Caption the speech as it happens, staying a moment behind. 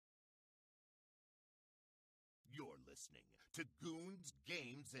listening to Goons,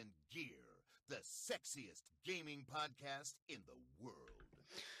 Games, and Gear, the sexiest gaming podcast in the world.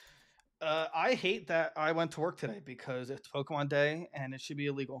 I hate that I went to work today because it's Pokemon Day and it should be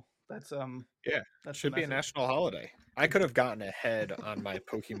illegal. That's It should be a national holiday. I could have gotten ahead on my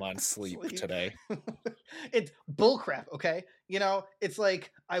Pokemon sleep today. It's bullcrap, okay? You know, it's like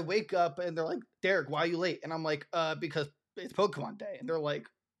I wake up and they're like, Derek, why are you late? And I'm like, because it's Pokemon Day. And they're like,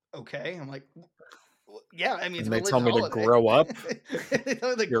 okay. I'm like, yeah, I mean, it's And they a tell me holiday. to grow up. They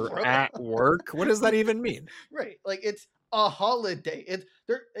tell me to You're grow at up. work. What does that even mean? Right. Like it's a holiday.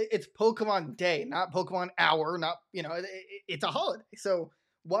 It's Pokemon Day, not Pokemon Hour, not, you know, it's a holiday. So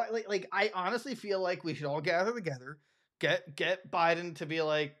why like I honestly feel like we should all gather together, get Biden to be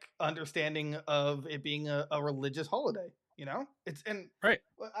like understanding of it being a religious holiday, you know? It's and Right.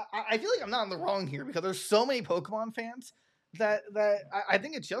 I feel like I'm not in the wrong here because there's so many Pokemon fans that I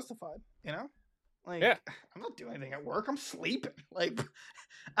think it's justified, you know? Like, Yeah. I'm not doing anything at work. I'm sleeping. Like,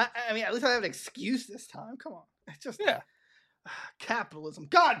 I mean, at least I have an excuse this time. Come on. It's just capitalism.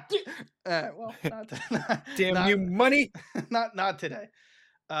 God. Well, Damn you, money. Not today.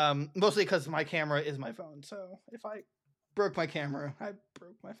 Mostly because my camera is my phone. So if I broke my camera, I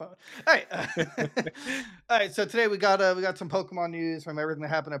broke my phone. All right. All right. So today we got some Pokemon news from everything that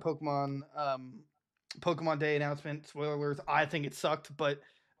happened at Pokemon Day announcement. Spoilers. I think it sucked, but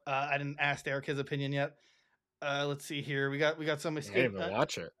I didn't ask Derek his opinion yet. Let's see here. We got some escape. I didn't even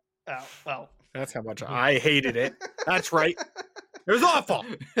watch it. Oh, well. That's how much I hated it. That's right. It was awful.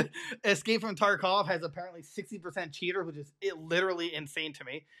 Escape from Tarkov has apparently 60% cheaters, which is literally insane to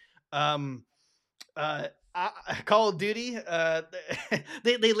me. Call of Duty,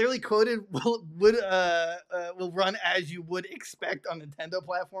 they literally quoted will run as you would expect on Nintendo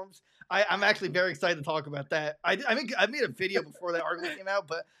platforms. I'm actually very excited to talk about that. I made a video before that article came out,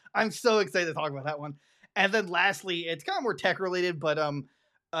 but I'm so excited to talk about that one. And then lastly, it's kind of more tech related, but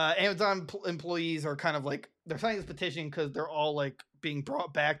Amazon employees are kind of like they're signing this petition because they're all like being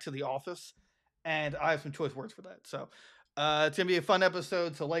brought back to the office, and I have some choice words for that. So it's gonna be a fun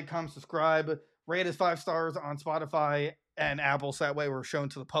episode. So like, comment, subscribe, rate us 5 stars on Spotify and Apple. So that way we're shown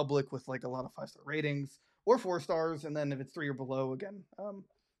to the public with like a lot of 5-star ratings or 4 stars, and then if it's 3 or below, again,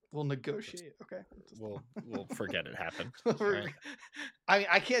 we'll negotiate. Okay, we'll forget it happened. Right. I mean,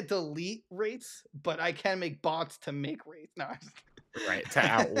 I can't delete rates, but I can make bots to make rates. No. Right, to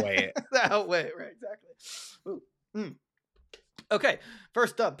outweigh it. To outweigh it, right, exactly. Okay,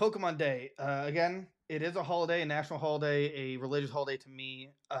 first up, Pokemon Day. Again, it is a holiday, a national holiday, a religious holiday to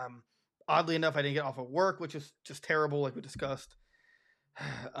me. Oddly enough, I didn't get off of work, which is just terrible, like we discussed.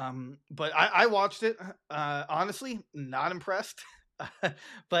 But I watched it. Honestly, not impressed.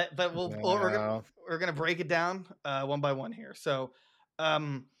 but we're gonna break it down one by one here. So,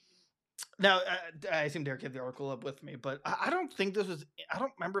 now, I assume Derek had the article up with me, but I don't think this was. I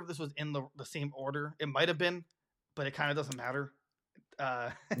don't remember if this was in the same order. It might have been, but it kind of doesn't matter.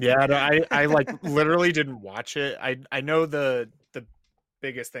 I like literally didn't watch it. I know the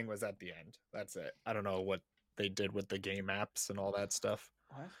biggest thing was at the end. That's it. I don't know what they did with the game apps and all that stuff.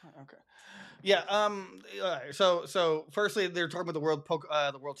 Okay. Yeah. So firstly, they're talking about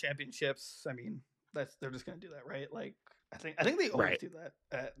the world championships. I mean, they're just gonna do that, right? Like. I think they always do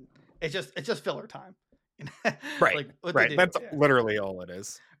that. It's just filler time. Right. Like, right. That's literally all it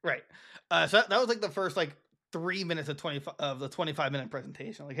is. Right. So that was like the first like 3 minutes of the 25-minute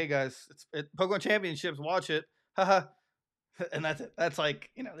presentation. Like, hey guys, it's Pokemon Championships. Watch it. Haha. And that's it. That's like,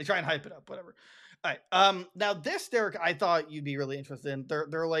 you know, they try and hype it up. Whatever. All right. Now this, Derek, I thought you'd be really interested in.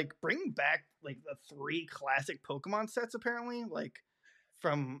 They're like bringing back like the 3 classic Pokemon sets apparently, like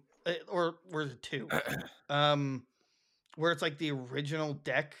from or was it 2? Where it's like the original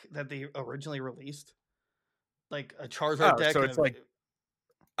deck that they originally released, like a Charizard deck. So it's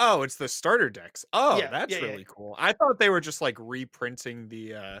it's the starter decks. That's really cool. I thought they were just like reprinting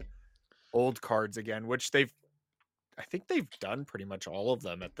the old cards again, which I think they've done pretty much all of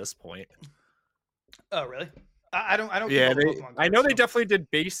them at this point. Oh, really? I don't. Yeah, I know they definitely did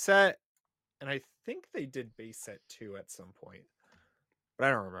base set, and I think they did base set 2 at some point, but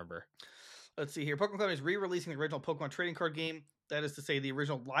I don't remember. Let's see here. Pokemon Company is re-releasing the original Pokemon trading card game. That is to say, the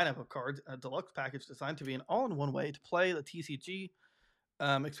original lineup of cards, a deluxe package designed to be an all-in-one way to play the TCG.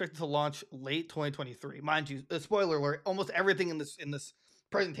 Expected to launch late 2023. Mind you, spoiler alert: almost everything in this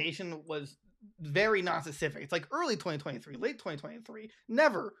presentation was very non-specific. It's like early 2023, late 2023,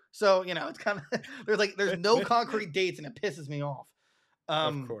 never. So you know, it's kind of there's no concrete dates, and it pisses me off.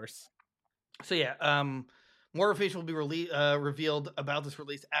 Of course. So yeah. More information will be revealed about this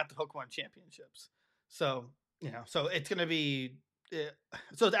release at the Pokemon Championships. So, you know, so it's going to be,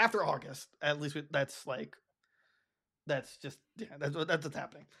 so it's after August. At least that's like That's just that's what's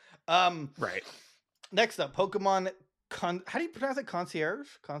happening. Right. Next up, Pokemon. How do you pronounce it? Concierge.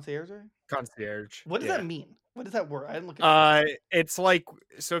 Concierge. What does that mean? What is that word? I didn't look at it. It's like,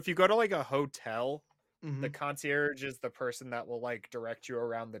 so if you go to like a hotel, Mm-hmm. the concierge is the person that will like direct you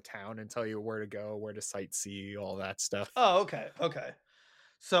around the town and tell you where to go, where to sightsee, all that stuff. Oh, okay.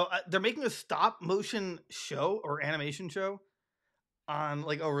 So they're making a stop motion show or animation show on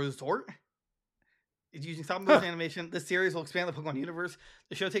like a resort. It's using stop motion animation. This series will expand the Pokemon universe.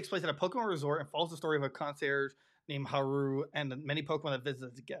 The show takes place at a Pokemon resort and follows the story of a concierge named Haru and the many Pokemon that visit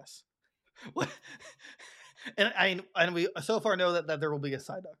as guests. What? And we so far know that there will be a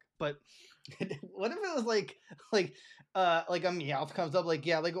Psyduck, but what if it was like a Meowth comes up like,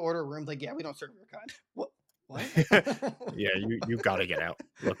 yeah, like order rooms, like, yeah, we don't serve your kind. What? Yeah, you gotta get out.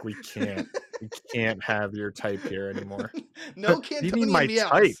 Look, we can't have your type here anymore. No Cantonian. You mean my Meowths.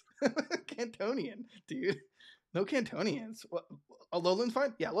 Type? Cantonian, dude. No Cantonians. What? Alolan's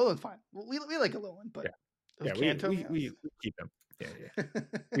fine. Yeah, Alolan's fine. We like Alolan, but yeah, we keep him. Yeah.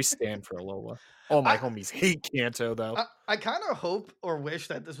 We stand for Alola. All my homies hate Kanto though. I kind of hope or wish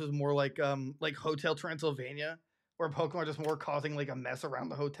that this was more like Hotel Transylvania, where Pokemon are just more causing like a mess around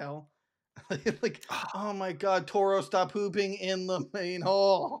the hotel. Like, oh my god, Toro, stop pooping in the main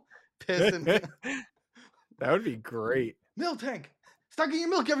hall. Pissing. That would be great. Miltank, stop getting your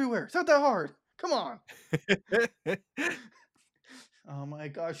milk everywhere. It's not that hard. Come on. Oh my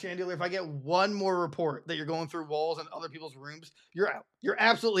gosh, Chandelure, if I get one more report that you're going through walls and other people's rooms, you're out. You're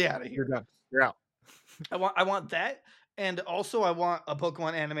absolutely out of here. You're done. You're out. I want that, and also I want a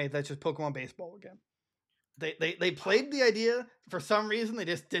Pokemon anime that's just Pokemon baseball again. They played the idea for some reason. They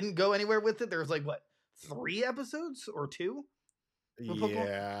just didn't go anywhere with it. There was like 3 episodes or 2?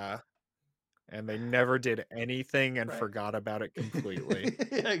 Yeah. And they never did anything and forgot about it completely.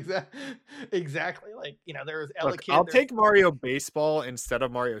 Yeah, exactly. Like, there was Look, I'll take Mario Baseball instead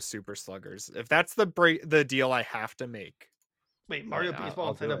of Mario Super Sluggers. If that's the deal I have to make. Wait, Mario Baseball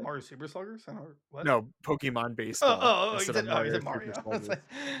instead of Mario Super Sluggers? What? No, Pokemon Baseball. Oh, you said Mario.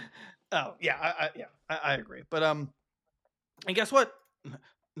 Oh, yeah, I agree. But and guess what?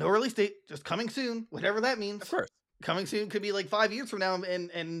 No release date, just coming soon, whatever that means. Of course. Coming soon could be like 5 years from now in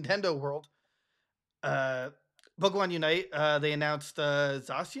Nintendo world. Pokemon Unite, they announced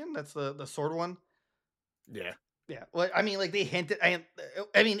Zacian, that's the sword one. Yeah. Well, I mean, like they hinted. I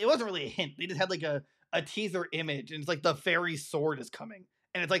mean, it wasn't really a hint. They just had like a teaser image, and it's like the fairy sword is coming,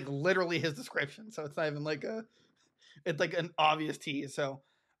 and it's like literally his description. So it's not even like it's like an obvious tease. So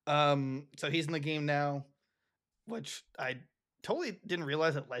he's in the game now, which I totally didn't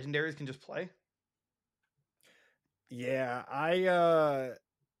realize that legendaries can just play. Yeah, I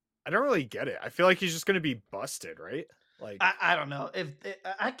don't really get it. I feel like he's just going to be busted, right? Like I don't know.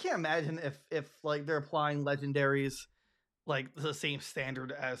 I can't imagine if like they're applying legendaries like the same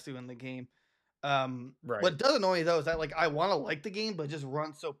standard as do in the game. Right. What does annoy me though is that like I want to like the game, but it just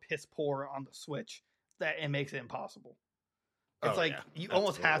runs so piss poor on the Switch that it makes it impossible. It's you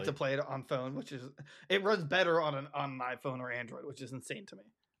almost have to play it on phone, which is it runs better on an iPhone or Android, which is insane to me.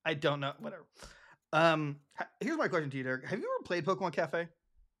 I don't know. Whatever. Here's my question to you, Derek. Have you ever played Pokemon Cafe?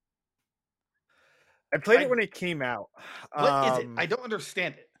 I played it when it came out. What is it? I don't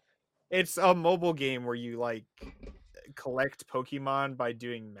understand it. It's a mobile game where you like collect Pokemon by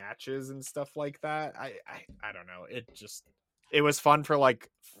doing matches and stuff like that. I don't know. It was fun for like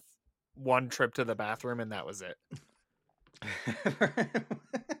one trip to the bathroom and that was it.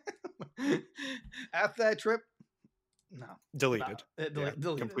 After that trip, no. Deleted.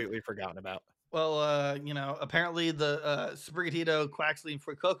 Deleted. Completely forgotten about. Well, apparently the Sprigatito, Quaxley, and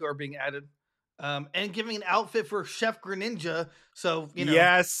Fuecoco are being added. And giving an outfit for Chef Greninja. So,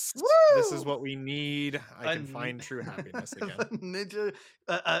 yes, woo! This is what we need. I can find true happiness again.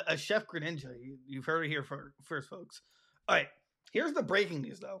 A Chef Greninja. You've heard it here first, folks. All right, here's the breaking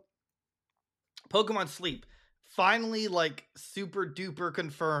news, though. Pokemon Sleep finally, like, super duper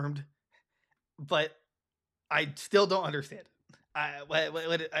confirmed, but I still don't understand it. I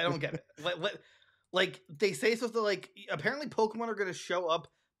don't get it. What? Like, they say it's supposed to, like, apparently Pokemon are going to show up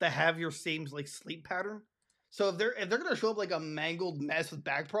that have your same like sleep pattern. So if they're gonna show up like a mangled mess with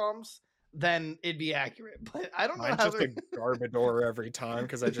back problems, then it'd be accurate. But I don't know how just a Garbodor every time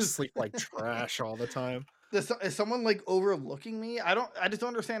because I just sleep like trash all the time. Is someone like overlooking me? I just don't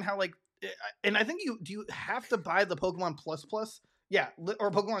understand how like. And I think you have to buy the Pokemon Plus? Yeah, or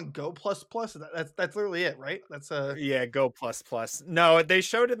Pokemon Go Plus. That's literally it, right? That's yeah, Go Plus. No, they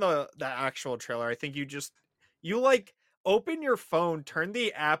showed in the actual trailer. I think you like. open your phone, turn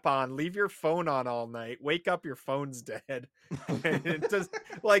the app on, leave your phone on all night, wake up, your phone's dead. And it does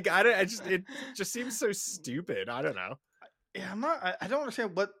like it just seems so stupid. I don't know. Yeah, I don't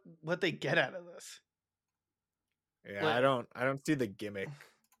understand what they get out of this. Yeah, like, I don't see the gimmick,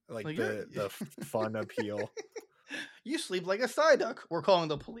 like the fun appeal. You sleep like a Psyduck. We're calling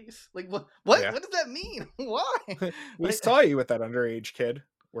the police. Like what? What does that mean? Why? We saw you with that underage kid.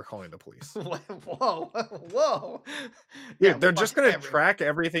 We're calling the police. Whoa. Yeah, they're just gonna track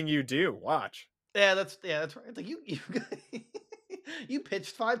everything you do. Watch. Yeah, that's right. Like you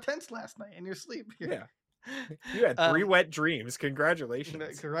pitched 5 tenths last night in your sleep. Yeah. You had 3 wet dreams.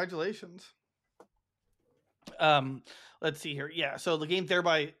 Congratulations. Congratulations. Let's see here. Yeah, so the game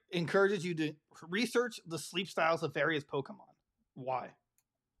thereby encourages you to research the sleep styles of various Pokemon. Why?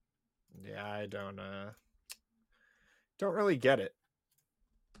 Yeah, I don't really get it.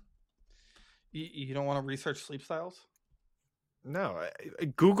 You don't want to research sleep styles? No,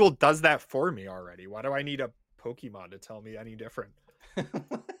 Google does that for me already. Why do I need a Pokemon to tell me any different?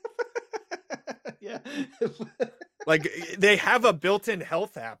 Yeah. Like they have a built-in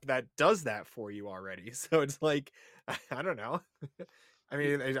health app that does that for you already. So it's like, I don't know. I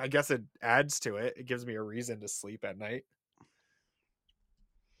mean, I guess it adds to it. It gives me a reason to sleep at night.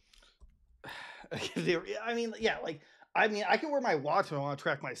 I mean, yeah, like, I can wear my watch when I want to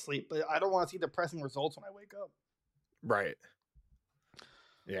track my sleep, but I don't want to see depressing results when I wake up. Right.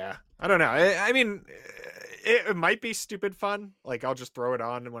 Yeah. I don't know. I mean, it might be stupid fun. Like I'll just throw it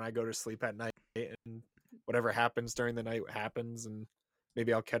on when I go to sleep at night, and whatever happens during the night happens, and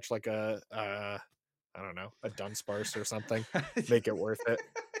maybe I'll catch like a I don't know, a Dunsparce or something. Make it worth it.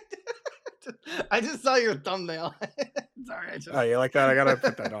 I just saw your thumbnail. Sorry. Oh, you like that? I gotta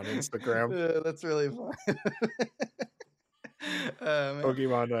put that on Instagram. That's really fun.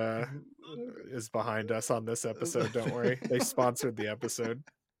 Pokemon is behind us on this episode. Don't worry, they sponsored the episode.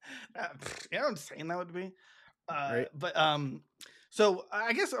 Yeah, I'm saying that would be. Right. But so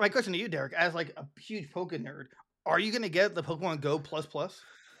I guess my question to you, Derek, as like a huge Pokemon nerd, are you gonna get the Pokemon Go Plus?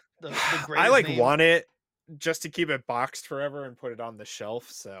 The I like want it just to keep it boxed forever and put it on the shelf.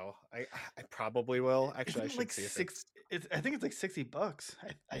 So I probably will. Actually, I should like see I think it's like $60.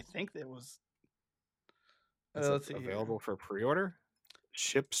 I think it was. Let's see. Available for pre-order.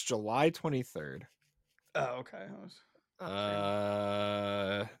 Ships July 23rd. Oh, okay.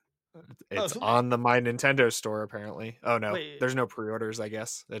 It's on the My Nintendo store apparently. Oh no, there's no pre-orders. I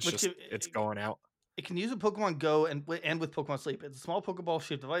guess it's going out. It can use a Pokemon Go and with Pokemon Sleep. It's a small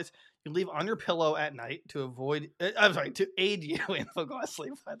Pokeball-shaped device you leave on your pillow at night to aid you in Pokemon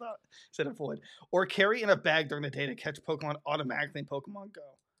Sleep. I thought said avoid, or carry in a bag during the day to catch Pokemon automatically in Pokemon Go.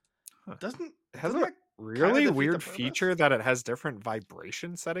 Doesn't a really weird feature that it has different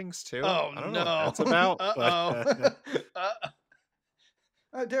vibration settings too? Oh, I don't know what that's about.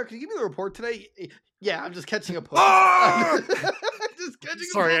 Derek, can you give me the report today? Yeah, I'm just catching a Pokemon.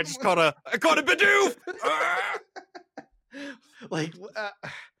 Sorry, I caught a Bidoof. Like,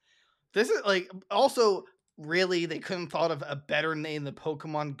 this is like also really they couldn't thought of a better name than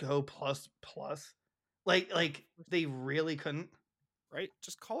Pokemon Go Plus. Like they really couldn't. Right?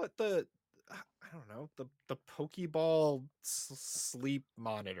 Just call it the the Pokeball sleep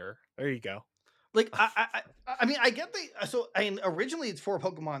monitor. There you go. Like I mean I get originally it's for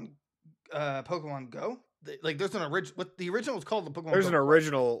Pokemon Go. Like there's an original. What the original was called the Pokemon. There's an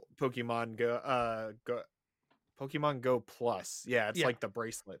original Pokemon Go Pokemon Go Plus. Yeah, it's like the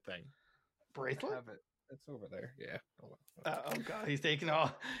bracelet thing. Bracelet? I have it. It's over there. Yeah. Oh god, he's taking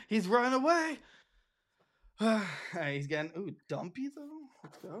off. He's running away. He's getting dumpy though.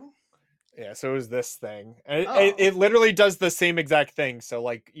 Let's go. Yeah, so it was this thing. It literally does the same exact thing. So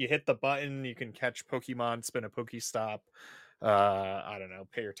like you hit the button, you can catch Pokemon, spin a Pokestop. I don't know,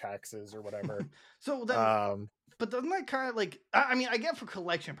 pay your taxes or whatever. So then, but doesn't that kind of like? I mean, I get for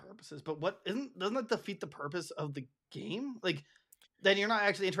collection purposes, but doesn't that defeat the purpose of the game? Like, then you're not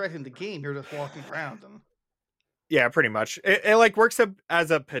actually interacting in the game; you're just walking around. Yeah, pretty much. It like works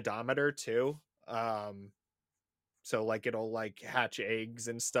as a pedometer too. So like it'll like hatch eggs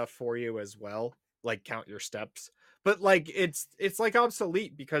and stuff for you as well, like count your steps. But like it's like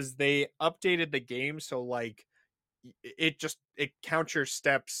obsolete because they updated the game, so like it counts your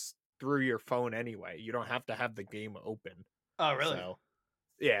steps through your phone anyway. You don't have to have the game open. Oh, really? So,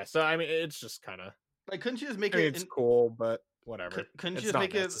 yeah. So I mean, it's just kind of like, couldn't you just make it's cool, but whatever. Couldn't you just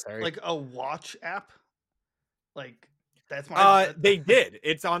make necessary. It like a watch app? Like that's my. They did.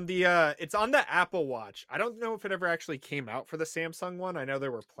 It's on the Apple Watch. I don't know if it ever actually came out for the Samsung one. I know they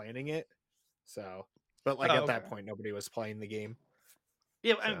were planning it. So, but like at that point, nobody was playing the game.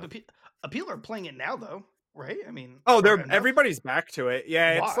 Yeah, so. But people are playing it now though. right? I mean, everybody's back to it.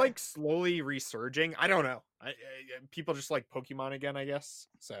 Yeah, Why? it's like slowly resurging. I don't know. People just like Pokemon again, I guess.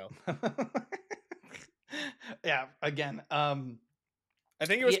 So yeah, again, I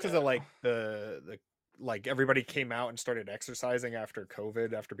think it was because of like the like everybody came out and started exercising after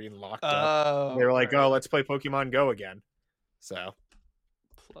COVID, after being locked up. They were like, "Oh, let's play Pokemon Go again." So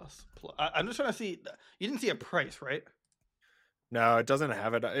plus. I'm just trying to see. You didn't see a price, right? No, it doesn't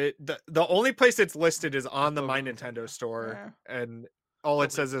have it. The only place it's listed is on the My Nintendo store, and all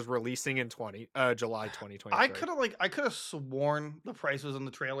it says is releasing in July 2023. I could have sworn the price was in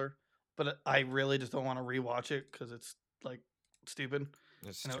the trailer, but I really just don't want to rewatch it because it's like stupid.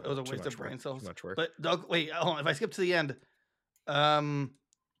 It was a waste of brain cells. Much work. But Doug, wait, hold on. If I skip to the end, no,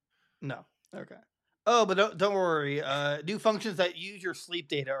 okay. Oh, but don't worry. New functions that use your sleep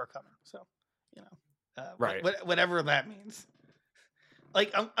data are coming. So, right, whatever that means.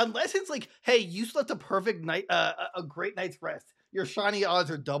 Like, unless it's like, hey, you slept a perfect night, a great night's rest. Your shiny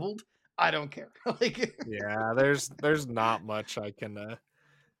odds are doubled. I don't care. Like, yeah, there's not much I can.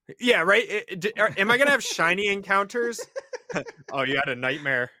 Yeah, right. Am I gonna have shiny encounters? Oh, you had a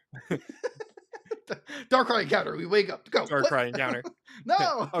nightmare. Darkrai encounter. We wake up. Go. Darkrai encounter.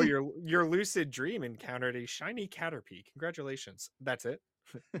 No. Oh, your lucid dream encountered a shiny Caterpie. Congratulations. That's it.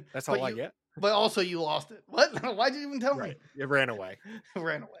 That's all I get. But also, you lost it. What? Why'd you even tell me? It ran away. It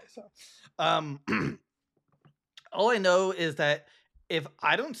ran away. So, all I know is that if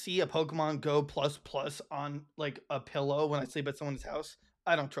I don't see a Pokemon Go plus on like a pillow when I sleep at someone's house,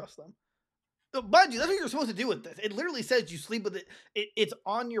 I don't trust them. Mind you, that's what you're supposed to do with this. It literally says you sleep with it. It's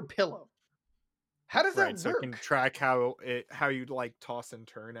on your pillow. How does that work? So it can track how you like toss and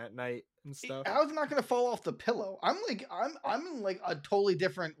turn at night and stuff. How's it not going to fall off the pillow? I'm in like a totally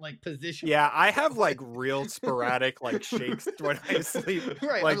different like position. Yeah, I have like real sporadic like shakes when I sleep.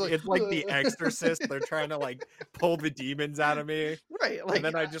 Right, like it's like The Exorcist. They're trying to like pull the demons out of me. Right, like, and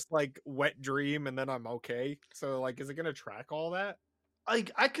then I just like wet dream and then I'm okay. So like, is it going to track all that?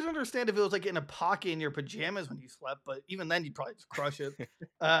 Like, I could understand if it was like in a pocket in your pajamas when you slept, but even then you'd probably just crush it.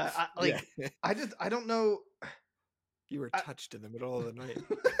 I don't know. You were touched in the middle of the night.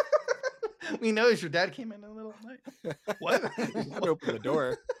 We noticed your dad came in the middle of the night. What? He opened the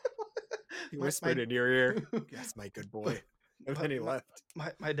door. He whispered in your ear, "Yes, my good boy." And then he left.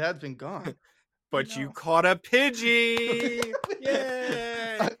 My dad's been gone. But you caught a Pidgey!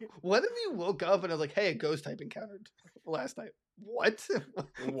 Yay! What if you woke up and I was like, hey, a ghost type encountered last night? What?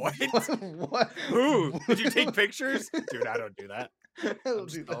 What? Who? Did you take pictures? Dude, I don't do that. I'm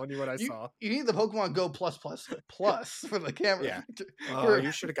just telling you what I saw. You need the Pokemon Go plus for the camera. Yeah. Oh,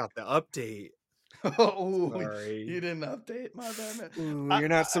 you should have got the update. Oh, sorry. You didn't update. My bad. Ooh, you're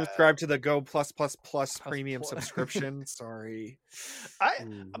not subscribed to the Go plus premium subscription. Sorry.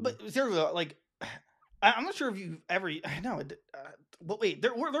 But seriously, like, I'm not sure if you've ever. I know. But wait,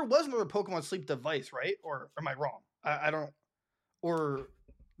 there was another Pokemon Sleep device, right? Or am I wrong? I don't. Or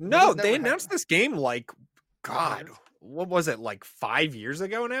no, they announced this game like, God, what was it, like 5 years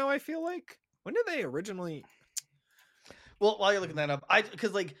ago now? I feel like. When did they originally? Well, while you're looking that up,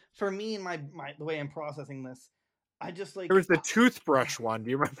 because like for me and my the way I'm processing this, I just like there was the toothbrush one. Do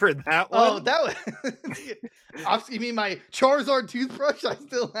you remember that one? Oh, that was. You mean my Charizard toothbrush? I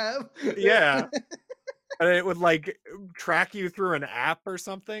still have. Yeah, and it would like track you through an app or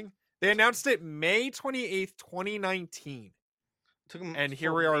something. They announced it May 28th, 2019. And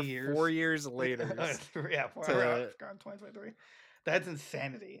here we are 4 years later. Yeah, 4 years. 2023. That's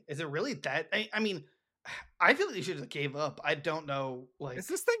insanity. Is it really that? I mean, I feel like they should have gave up. I don't know. Like, is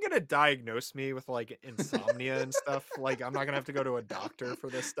this thing gonna diagnose me with like insomnia and stuff? Like, I'm not gonna have to go to a doctor for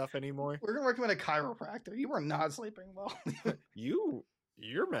this stuff anymore. We're gonna recommend a chiropractor. You are not sleeping well.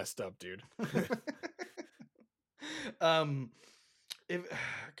 You're messed up, dude. I'll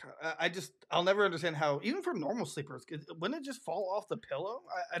never understand how, even for normal sleepers, wouldn't it just fall off the pillow?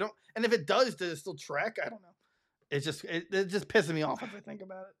 I don't. And if it does it still track? I don't know. It's just pissing me off as I think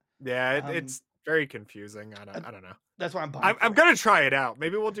about it. Yeah, it's very confusing. I don't know. That's why I'm gonna try it out.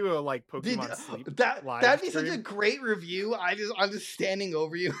 Maybe we'll do a like Pokemon Sleep live that'd be stream. such a great review. I'm just standing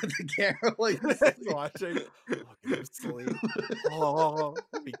over you with the camera, like watching. Look at him sleep. Oh,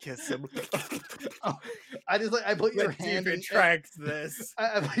 let me kiss him. I put your hand in. Tracks this.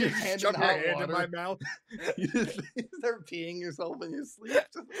 I put your hand in hot water. In my mouth. You start peeing yourself in your sleep.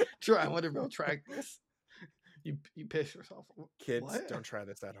 Try. I wonder if it'll track this. You piss yourself. Kids, don't try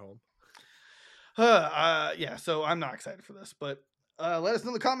this at home. Yeah, so I'm not excited for this, but let us know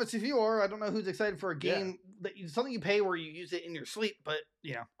in the comments if you are. I don't know who's excited for a game something you pay where you use it in your sleep, but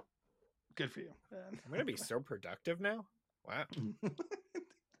good for you. I'm gonna be so productive now. Wow.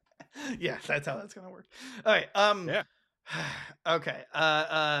 Yeah, that's how that's gonna work. All right. Yeah. Okay.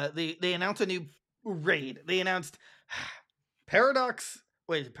 They announced a new raid. They announced Paradox.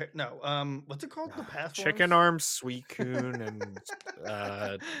 Wait, no. What's it called? The past Chicken Arms, Suicune, and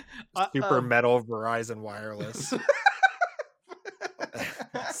Super Metal Verizon Wireless.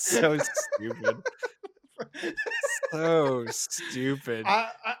 So stupid. So stupid.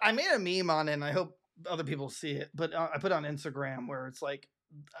 I made a meme on it, and I hope other people see it. But I put it on Instagram where it's like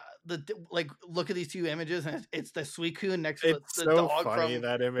look at these two images, and it's the Suicune next to the so dog. Funny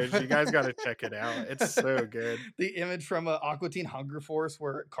that image. You guys got to check it out. It's so good. The image from Aqua Teen Hunger Force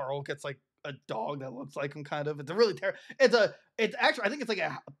where Carl gets like a dog that looks like him, kind of. It's a really terrible. It's actually, I think it's like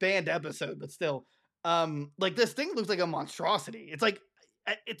a banned episode, but still, like this thing looks like a monstrosity. It's like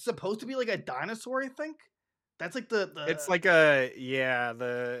it's supposed to be like a dinosaur, I think. That's like the It's like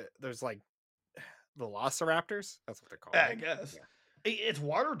there's like Velociraptors. That's what they're called. I guess. Yeah. It's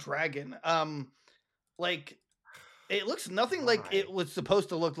Water Dragon. Like it looks nothing like it was supposed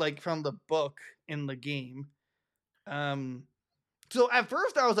to look like from the book in the game. So at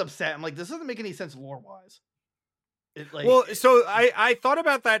first I was upset. I'm like, this doesn't make any sense lore-wise. So I thought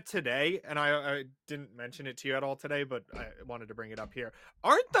about that today, and I didn't mention it to you at all today, but I wanted to bring it up here.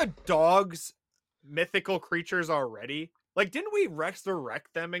 Aren't the dogs mythical creatures already? Like, didn't we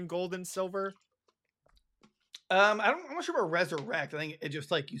resurrect them in Gold and Silver? I'm not sure about resurrect. I think it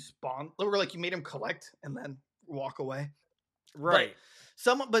just like you spawn, or like you made them collect and then walk away. Right.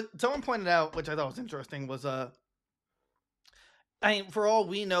 But someone pointed out, which I thought was interesting, was I mean, for all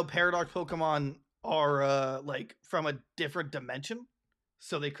we know, Paradox Pokemon are like from a different dimension,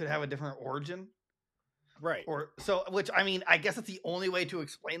 so they could have a different origin. Right. Or so, which I mean, I guess it's the only way to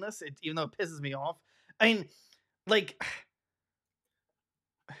explain this. Even though it pisses me off. I mean, like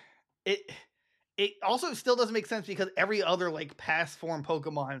it also still doesn't make sense because every other like past form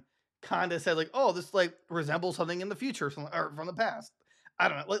Pokemon kind of said like, oh, this like resembles something in the future or from the past. I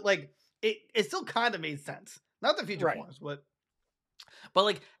don't know. Like it still kind of made sense. Not the future forms, but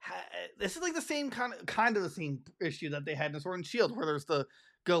like this is like the same kind of the same issue that they had in Sword and Shield, where there's the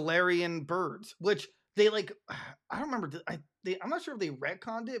Galarian birds, which they like. I don't remember. I'm not sure if they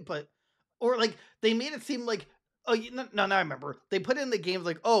retconned it, but or like they made it seem like. Oh, no, I remember. They put in the games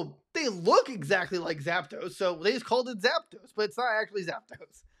like, oh, they look exactly like Zapdos, so they just called it Zapdos, but it's not actually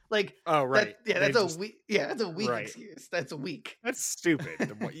Zapdos. Like, oh right, that's a weak excuse. That's weak. That's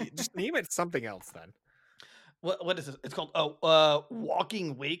stupid. Just name it something else then. What is this? It's called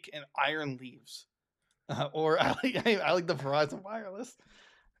Walking Wake and Iron Leaves, or I like the Verizon Wireless.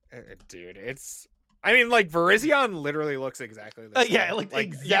 Dude, it's. I mean, like Virizion literally looks exactly the same. Yeah, like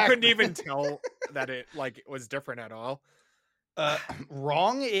exactly. You couldn't even tell that it like was different at all.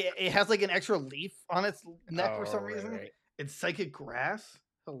 Wrong. It has like an extra leaf on its neck for some reason. Right. It's Psychic Grass.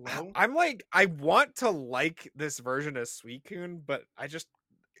 Hello. I'm like, I want to like this version of Suicune, but I just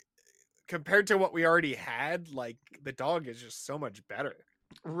compared to what we already had, like the dog is just so much better.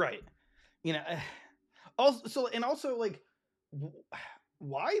 Right. You know. Also, like.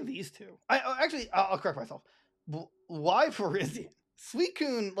 Why these two? I'll correct myself. Why Virizion?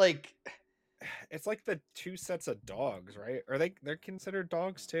 Suicune, like, it's like the two sets of dogs, right? Are they're considered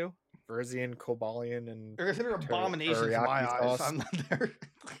dogs too? Virizion, Cobalion, and they're considered abominations in my eyes. I'm not there.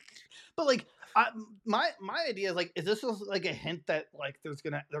 But like, my idea is like, is this like a hint that like they're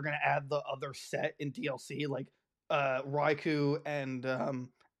gonna add the other set in DLC, like Raikou and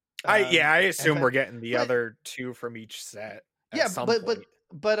I assume we're getting the other two from each set. Yeah, but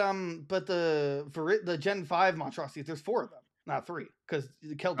the Gen 5 monstrosities, there's 4 of them, not 3, because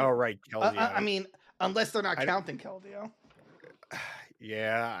Keldeo. Oh right, Keldeo. I mean, unless they're not counting Keldeo.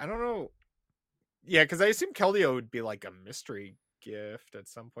 Yeah, I don't know. Yeah, because I assume Keldeo would be like a mystery gift at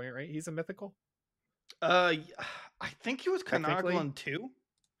some point, right? He's a mythical. I think he was canonical in 2.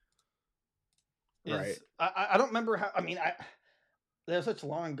 Right. I don't remember how. I mean, that was such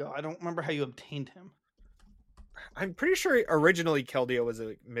long ago. I don't remember how you obtained him. I'm pretty sure originally Keldeo was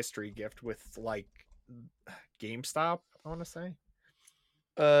a mystery gift with like GameStop, I want to say.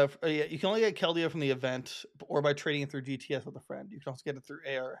 Yeah, you can only get Keldeo from the event or by trading it through GTS with a friend. You can also get it through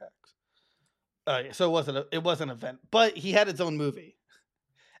AR Hex. So it was an event, but he had his own movie,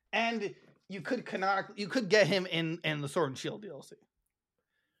 and you could get him in the Sword and Shield DLC.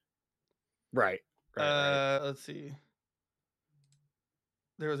 Right. Let's see.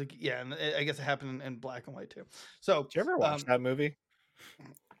 There was and I guess it happened in black and white too. So, did you ever watch that movie?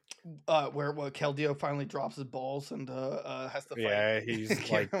 Where Keldeo finally drops his balls and has to fight. Yeah,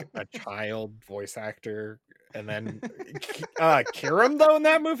 he's like a child voice actor, and then Kirim though in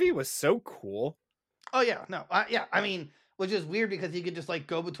that movie was so cool. Oh yeah, no, yeah. I mean, which is weird because he could just like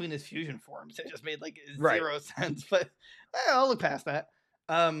go between his fusion forms. It just made like Right. zero sense. But I'll look past that.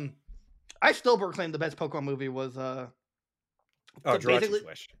 I still proclaim the best Pokemon movie was Jirachi's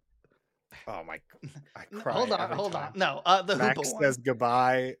Wish. Oh my! I cry. Hold on. No, the Max Hoopa says one.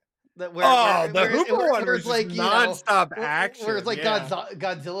 goodbye. The Hoopa one was like nonstop action. Where it's like yeah.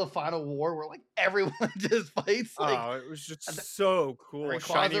 Godzilla Final War, where like everyone just fights. Like, it was just so cool.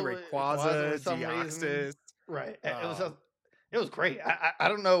 Rayquaza, Shiny Rayquaza, Deoxys. Right. It was great. I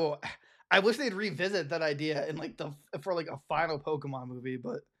don't know. I wish they'd revisit that idea in like for like a final Pokemon movie,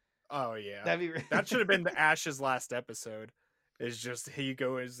 but oh yeah, that'd be that should have been the Ash's last episode. Is just he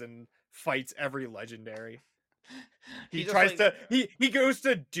goes and fights every legendary. He tries to he goes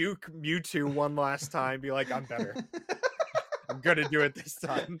to Duke Mewtwo one last time, be like, I'm better. I'm gonna do it this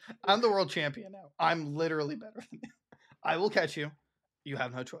time. I'm the world champion now. I'm literally better than you. I will catch you. You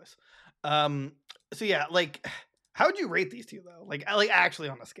have no choice. So yeah, like, how would you rate these two though? Like actually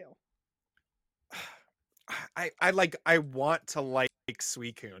on the scale. I want to like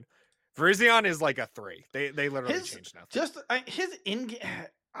Suicune. Virizion is like a 3. They literally changed nothing. Just his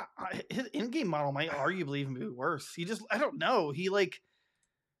in-game model might arguably even be worse. He just I don't know. He like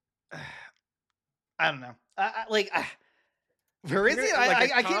I don't know. Virizion, I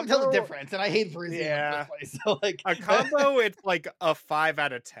can't even tell the difference, and I hate Virizion. Yeah. So like a combo, it's like a 5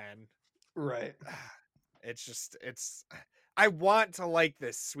 out of 10. Right. It's I want to like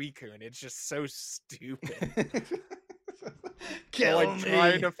this Suicune. It's just so stupid. Kill me.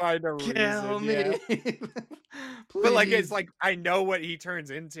 Trying to find a Kill reason. Me. Yeah. But like it's like I know what he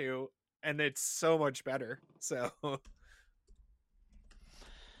turns into, and it's so much better. So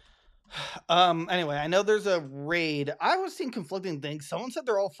anyway, I know there's a raid. I was seeing conflicting things. Someone said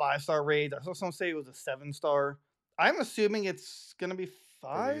they're all 5-star raids. I saw someone say it was a 7-star. I'm assuming it's gonna be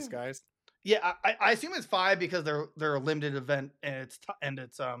 5. These guys. Yeah, I assume it's 5 because they're a limited event and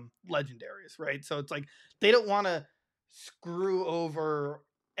it's legendaries, right? So it's like they don't want to screw over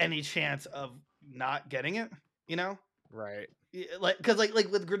any chance of not getting it, you know? Right. Like because like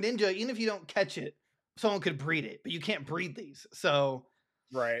with Greninja, even if you don't catch it, someone could breed it, but you can't breed these. So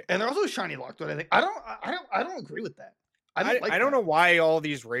right. And they're also shiny locked, but I think I don't agree with that. I don't know why all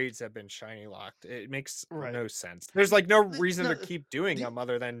these raids have been shiny locked. It makes no sense. There's like no reason to keep doing them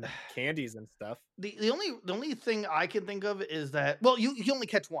other than candies and stuff. The only thing I can think of is that you only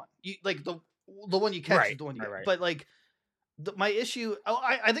catch one. You like the one you catch is the one you get. Right. But like my issue,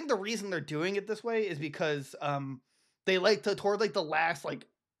 I think the reason they're doing it this way is because they like to toward like the last like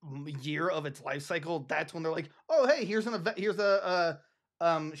year of its life cycle. That's when they're like, oh hey, here's an event, here's a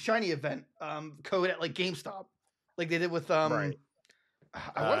shiny event code at like GameStop. Like they did with I want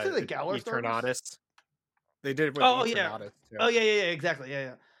to say the Galar Eternatus. They did it with Eternatus. Too. Oh yeah, exactly.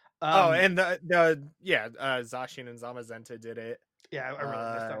 Yeah. And Zacian and Zamazenta did it. Yeah, I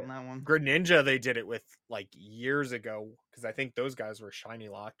really missed out on that one. Greninja, they did it with like years ago because I think those guys were shiny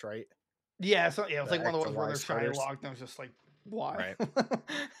locked, right? Yeah, so it was like one of the ones where they're shiny locked, and I was just like, why? Right.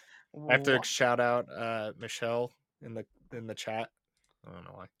 I have to shout out Michelle in the chat. I don't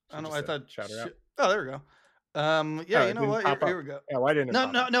know why. I don't know. I thought shout her out. Oh, there we go. You know what? Here we go. Yeah, why didn't it?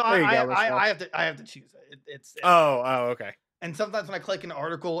 No. I have to choose it. It's okay. And sometimes when I click an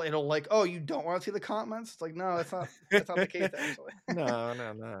article, it'll like, oh, you don't want to see the comments. It's like, no, that's not the case actually.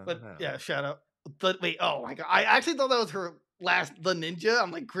 No. But yeah, shout out. But wait, oh my god, I actually thought that was her the ninja.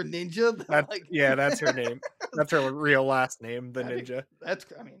 I'm like Greninja. That's her name. That's her real last name, the ninja. I think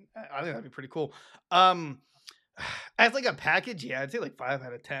that'd be pretty cool. As like a package, yeah, I'd say like 5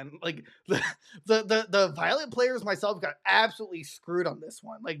 out of 10. Like the Violet players myself got absolutely screwed on this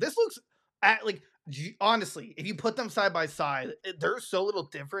one. Like this looks honestly, if you put them side by side, there's so little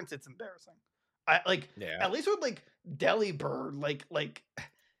difference. It's embarrassing. At least with like Delibird,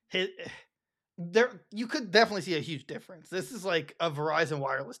 you could definitely see a huge difference. This is like a Verizon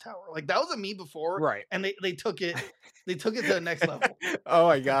wireless tower. Like that was a meme before, right? And they took it to the next level. Oh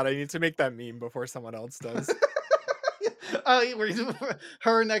my god, I need to make that meme before someone else does.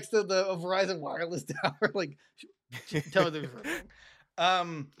 Her next to the Verizon wireless tower, like tell me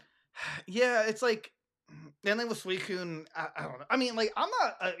yeah, it's like, and then with Suicune, I don't know. I mean, like I'm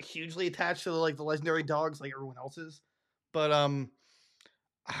not hugely attached to the legendary dogs like everyone else is, but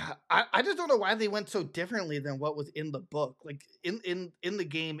I just don't know why they went so differently than what was in the book. Like in the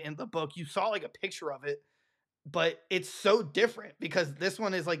game, in the book, you saw like a picture of it, but it's so different because this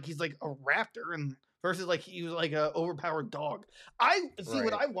one is like he's like a raptor and versus like he was like a overpowered dog. I see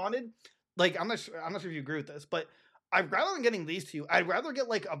what I wanted. Like I'm not sure if you agree with this, but rather than getting these two, I'd rather get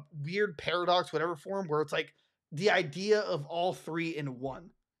like a weird paradox, whatever form, where it's like the idea of all three in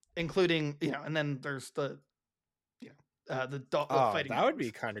one, including and then there's the the dog fighting. That would dogs.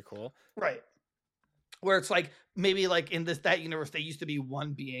 be kind of cool, right? Where it's like maybe like in that universe they used to be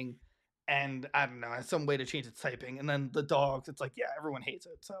one being, and I don't know, some way to change its typing, and then the dogs, it's like everyone hates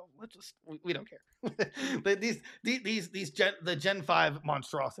it, so let's just we don't care. the Gen 5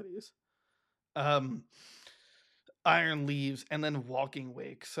 monstrosities, Iron Leaves, and then Walking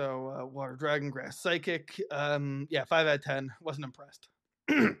Wake. So Water Dragon, Grass Psychic. 5 out of 10. Wasn't impressed.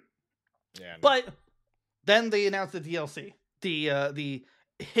 No. But then they announced the DLC, the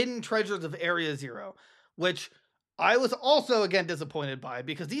Hidden Treasures of Area Zero, which I was also again disappointed by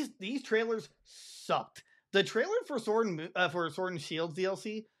because these trailers sucked. The trailer for Sword and Shield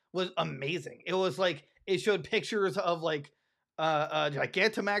DLC was amazing. It was like it showed pictures of like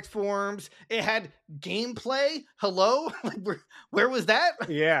Gigantamax forms. It had gameplay. Hello, like where was that?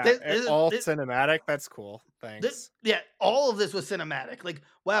 Yeah, all cinematic. That's cool. Thanks. All of this was cinematic. Like,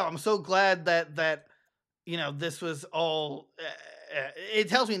 wow, I'm so glad that this was all. It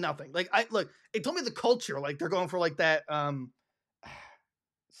tells me nothing. Like, it told me the culture. Like, they're going for like that. I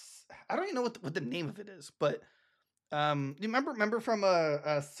don't even know what the name of it is, but you remember from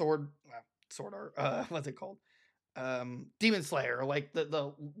a sword art? What's it called? Demon Slayer, like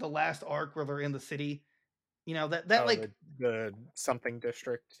the last arc where they're in the city. The something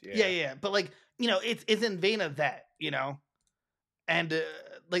district. Yeah. But like it's in vein of that. And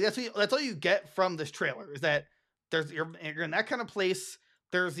like that's all you get from this trailer is that you're in that kind of place.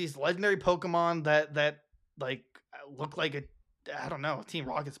 There's these legendary Pokemon that like look like I don't know, Team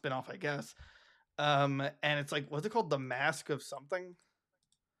Rocket spinoff, I guess. And it's like, what's it called? The Mask of something.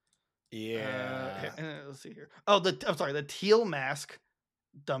 Yeah. Let's see here. Oh, I'm sorry, the Teal Mask,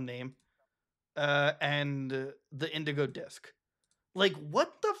 dumb name. And the Indigo Disc. Like,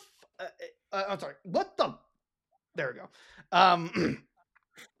 what the? I'm sorry. What the? There we go.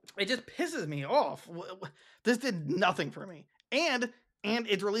 It just pisses me off. This did nothing for me. And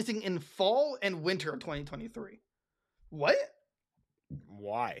it's releasing in fall and winter of 2023. What?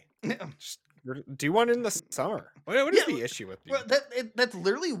 Why? Just do one in the summer. What is the issue with you? Well, that's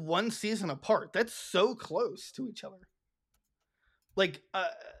literally one season apart. That's so close to each other. Like,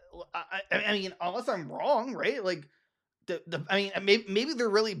 I mean, unless I'm wrong, right? Like, maybe they're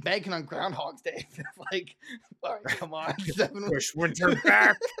really banking on Groundhog's Day. Like, all right, come on, push winter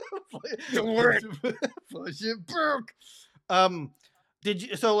back. Push it back. Did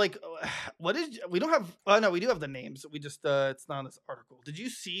you? So like, what is? We don't have. Oh no, we do have the names. We just it's not in this article. Did you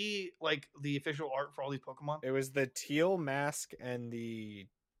see like the official art for all these Pokemon? It was the Teal Mask and I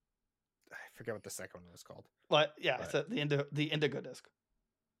forget what the second one was called. But it's the Indigo Disc.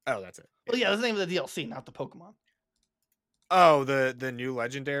 Oh, that's it. Well, that's the name of the DLC, not the Pokemon. Oh, the new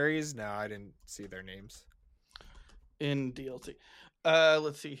legendaries? No, I didn't see their names in DLC.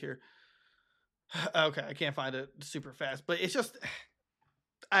 Let's see here. Okay, I can't find it super fast, but it's just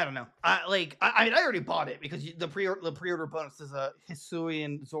I don't know. I mean, I already bought it because the pre-order bonus is a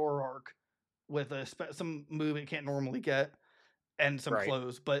Hisuian Zoroark with some move it can't normally get and some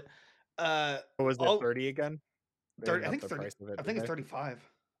clothes. But what was it? 30 again? 30. I think 30. I think it's 35.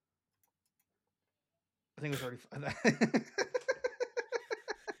 I think it was 35.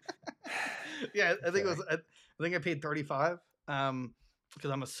 Yeah, I think it was. I think I paid 35.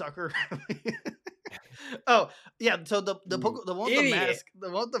 Because I'm a sucker. Oh yeah, so the one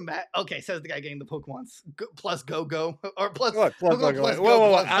with the mask, okay, says the guy getting the Pokemon's plus go or plus. Look,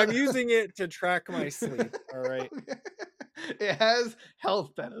 whoa, I'm using it to track my sleep. All right. It has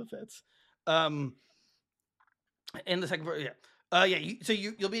health benefits. In the second part,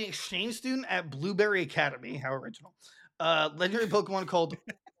 you'll be an exchange student at Blueberry Academy. How original. Legendary Pokemon called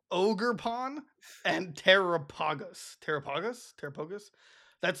Ogerpon and Terrapogus.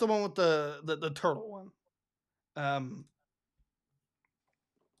 That's the one with the turtle one.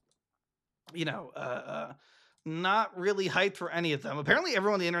 Not really hyped for any of them. Apparently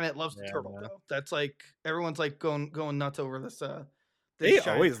everyone on the internet loves the turtle though. That's like everyone's like going nuts over this they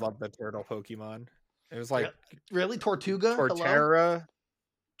always loved the turtle Pokemon. It was like really Tortuga? Tortuga.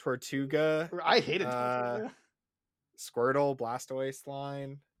 I hated Tortuga. Squirtle, Blastoise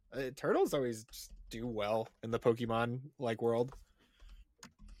line. Turtles always just do well in the Pokemon like world.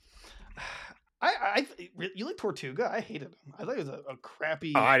 You like Tortuga? I hated him. I thought he was a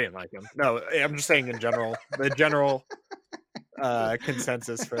crappy. Oh, I didn't like him. No, I'm just saying in general. The general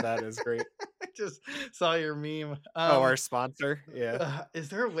consensus for that is great. I just saw your meme. Our sponsor. Yeah. Is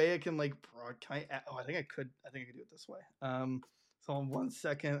there a way I can like I think I could. I think I could do it this way. So in 1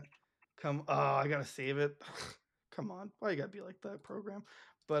 second. I gotta save it. Come on, why you gotta be like that program?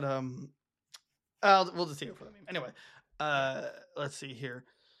 But we'll just save it for the meme anyway. Let's see here.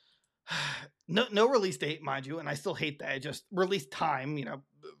 No release date, mind you, and I still hate that. Just release time,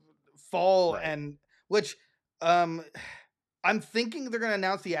 fall, right. And which I'm thinking they're going to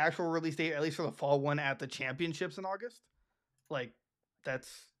announce the actual release date, at least for the fall one, at the championships in August. Like, that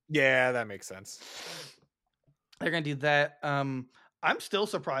makes sense. They're going to do that. I'm still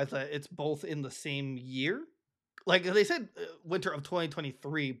surprised that it's both in the same year. Like they said, winter of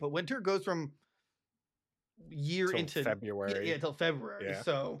 2023, but winter goes from into February. Until February. Yeah.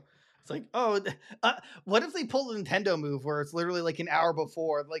 So it's like, what if they pull the Nintendo move where it's literally like an hour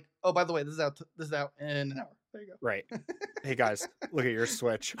before? Like, oh, by the way, this is out in an hour. There you go. Right. Hey guys, look at your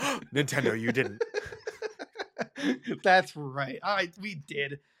Switch. Nintendo, you didn't. That's right. We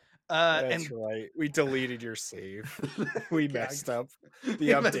did. That's right. We deleted your save. We messed up. The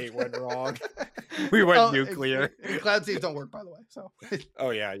update went wrong. We went nuclear. Cloud saves don't work, by the way. So.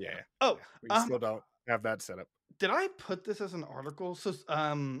 Oh yeah. Oh, we still don't have that set up. Did I put this as an article? So,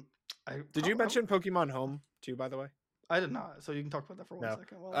 did you mention Pokemon Home too? By the way, I did not. So you can talk about that for 1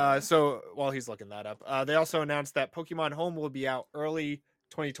 second. So while he's looking that up, they also announced that Pokemon Home will be out early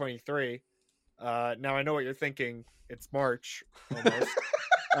 2023. Now I know what you're thinking. It's March almost.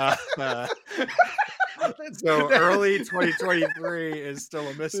 So early 2023 is still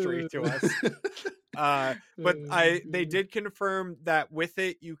a mystery to us. But they did confirm that with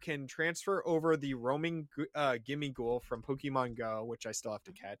it you can transfer over the roaming Gimmighoul from Pokemon Go, which I still have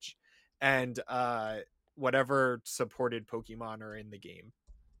to catch, and whatever supported Pokemon are in the game.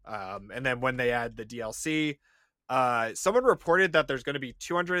 And then when they add the DLC, someone reported that there's going to be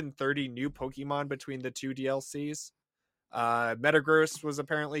 230 new Pokemon between the two DLCs. Metagross was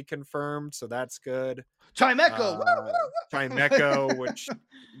apparently confirmed, so that's good. Chimecho, Chimecho, which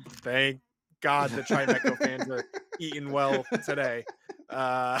thank God the Chimecho fans are eating well today.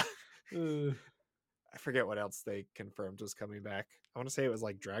 I forget what else they confirmed was coming back. I want to say it was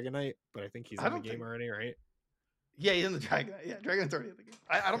like Dragonite, but I think he's in the game already, right? Yeah, he's in the Dragonite. Yeah, Dragonite's already in the game.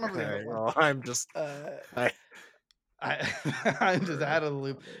 I don't remember the other one. Well, I'm just I'm just out of the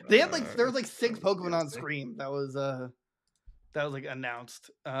loop. They had there was 6 Pokemon on screen. That was like announced.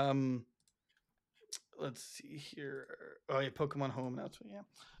 Let's see here. Oh yeah, Pokemon Home announcement. Yeah,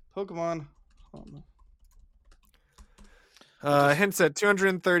 Pokemon Home. Hints at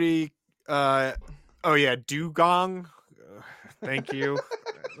 230. Oh yeah, Dugong. Thank you.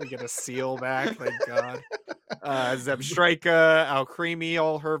 We get a seal back. Thank God. Zebstrika, Alcremie,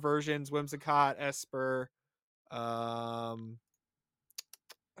 all her versions. Whimsicott, Esper. Let's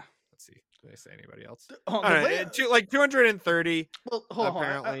see. Did I say anybody else? 230. Well, hold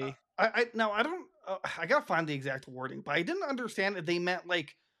apparently. I don't. I gotta find the exact wording, but I didn't understand if they meant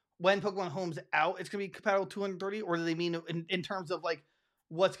like when Pokemon Home's out, it's gonna be compatible 230, or do they mean in terms of like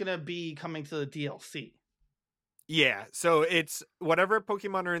what's gonna be coming to the DLC? Yeah, so it's whatever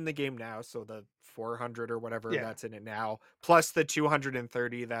Pokemon are in the game now, so the 400 or whatever that's in it now, plus the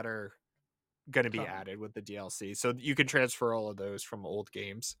 230 that are going to be added with the DLC. So you can transfer all of those from old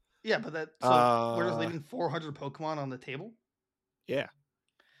games. Yeah, but we're just leaving 400 Pokemon on the table? Yeah.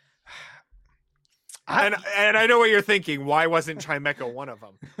 And I know what you're thinking. Why wasn't Chimecho one of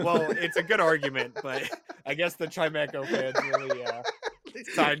them? Well, it's a good argument, but I guess the Chimecho fans really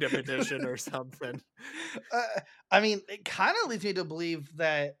signed a petition or something. I mean, it kind of leads me to believe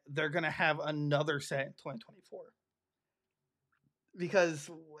that they're going to have another set in 2024. Because,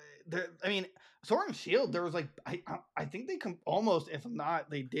 Sword and Shield, there was I think they almost, if not,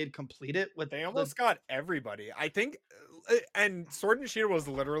 they did complete it. They almost got everybody. I think, and Sword and Shield was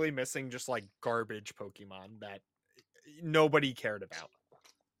literally missing just like garbage Pokemon that nobody cared about.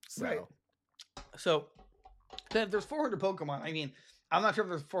 So, right. So there's 400 Pokemon. I mean, I'm not sure if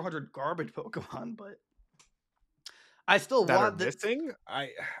there's 400 garbage Pokemon, but I still want missing. I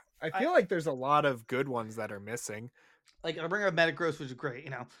feel like there's a lot of good ones that are missing. Like I'll bring up Metagross, which is great.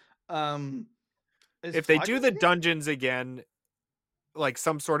 If they do the dungeons again, like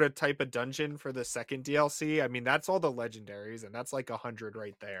some sort of type of dungeon for the second DLC, I mean that's all the legendaries, and that's like 100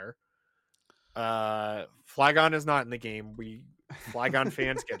 right there. Flygon is not in the game. Flygon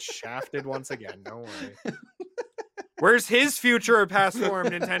fans get shafted once again. Don't worry. Where's his future or past form,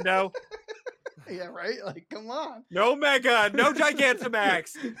 Nintendo? Yeah, right? Like, come on. No Mega, no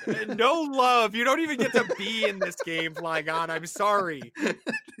Gigantamax, no love. You don't even get to be in this game, Flygon. I'm sorry.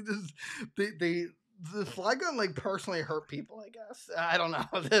 The Flygon personally hurt people, I guess. I don't know.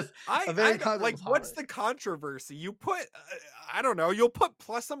 What's the controversy? You put, I don't know. You'll put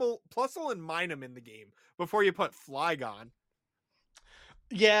Plusle and Minun in the game before you put Flygon.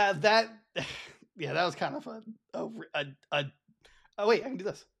 Yeah, that was kind of oh wait, I can do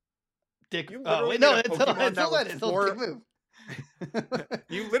this. Dick. Oh wait, no, it's still dick move.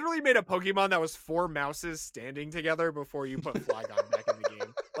 You literally made a Pokemon that was 4 mouses standing together before you put Flygon back in the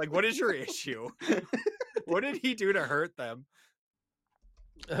game. Like, what is your issue? What did he do to hurt them?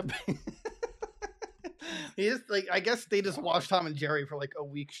 He just like, I guess they just watched Tom and Jerry for like a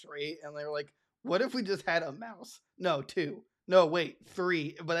week straight, and they were like, "What if we just had a mouse? No, 2. No, wait,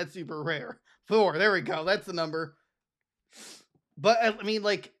 3. But that's super rare. 4. There we go. That's the number." But I mean,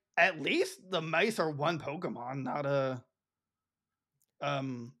 like, at least the mice are one Pokemon, not a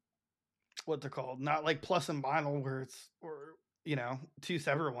what they're called, not like plus and minus where it's, or 2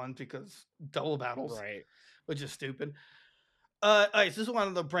 separate ones because double battles, right? Which is stupid. All right, so this is one I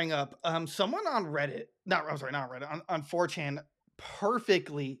wanted to bring up. Someone on Reddit, not Reddit, on 4chan,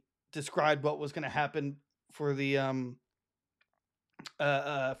 perfectly described what was going to happen for the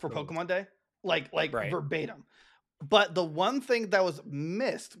for Pokemon Day, like right. Verbatim. But the one thing that was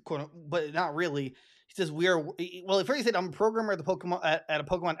missed, but not really, he says first he said, "I'm a programmer at the Pokemon at a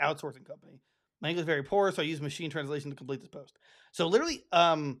Pokemon outsourcing company. My English is very poor, so I use machine translation to complete this post." So literally,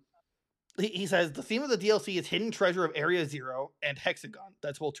 he says the theme of the DLC is Hidden Treasure of Area Zero and Hexagon.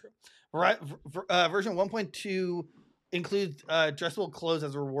 That's all true. Version 1.2 includes dressable clothes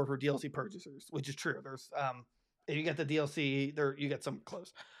as a reward for DLC purchasers, which is true. There's if you get the DLC, there you get some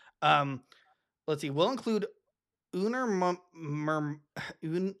clothes. Let's see. We'll include Uner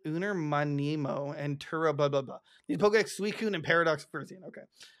Manimo and Tura blah blah blah. These Pokedex Suicune and Paradox Persian. Okay.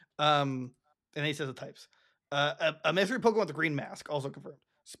 And then he says the types. A mystery Pokemon with a green mask, also confirmed.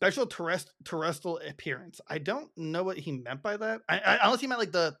 Special terrestrial appearance. I don't know what he meant by that. I unless he meant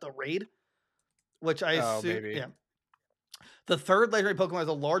like the raid, which I assume. Maybe. Yeah. The third legendary Pokemon is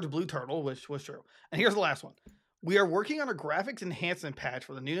a large blue turtle, which was true. And here's the last one. We are working on a graphics enhancement patch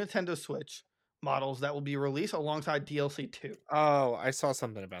for the new Nintendo Switch models that will be released alongside DLC 2. Oh, I saw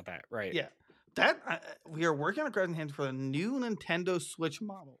something about that. Right. Yeah. We are working on a graphics enhancement for the new Nintendo Switch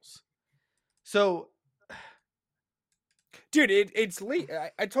models. So, dude, it's late.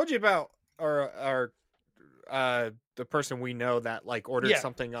 I told you about our the person we know that like ordered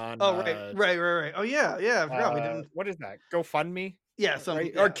something on. Oh, right. Oh yeah. I forgot we didn't. What is that? GoFundMe? Yeah,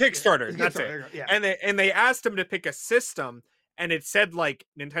 or Kickstarter. That's it. Yeah. And they asked him to pick a system, and it said like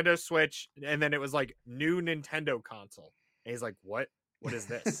Nintendo Switch, and then it was like new Nintendo console. And he's like, "What? What is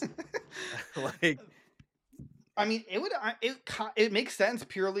this?" Like, I mean, it makes sense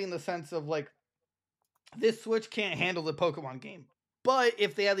purely in the sense of like this Switch can't handle the Pokemon game, but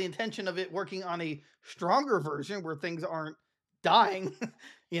if they had the intention of it working on a stronger version where things aren't dying,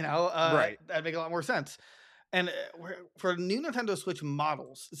 right, that'd make a lot more sense. And for new Nintendo Switch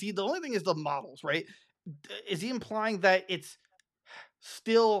models, see, the only thing is the models, right? Is he implying that it's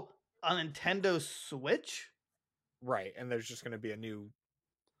still a Nintendo Switch? Right, and there's just going to be a new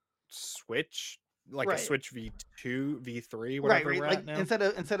Switch, like a Switch V2, V3, whatever we're at now. Instead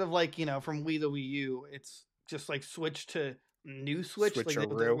of like, from Wii to Wii U, it's just like switch to new Switch like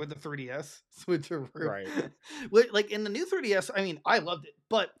with the 3DS. Switcheroo. Right. Like in the new 3DS, I mean, I loved it,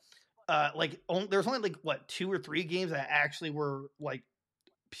 but there's only like what 2 or 3 games that actually were like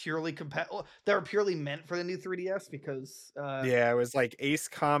purely compatible. That were purely meant for the new 3DS because it was like Ace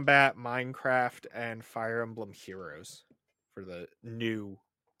Combat, Minecraft, and Fire Emblem Heroes for the new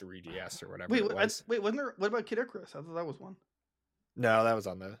 3DS or whatever. Wait, wasn't there? What about Kid Icarus? I thought that was one. No, that was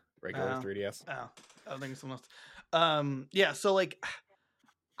on the regular 3DS. Oh, I think it's someone else. Yeah. So like,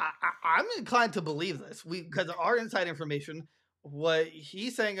 I'm inclined to believe this because our inside information. What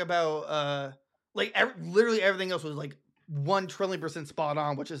he's saying about literally everything else was like 1,000,000,000% spot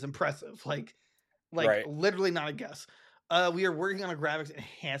on, which is impressive. Like literally not a guess. We are working on a graphics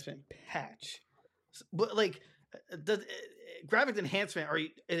enhancement patch, but like graphics enhancement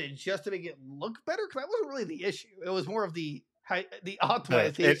is it just to make it look better? Because that wasn't really the issue. It was more of the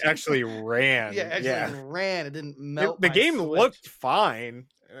optimization. It actually ran. Ran. It didn't melt. The game looked fine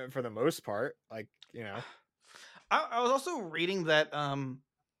for the most part. Like I was also reading that I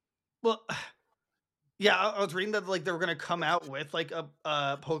was reading that like they were gonna come out with like a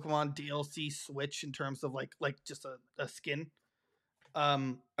Pokemon DLC Switch in terms of like just a skin.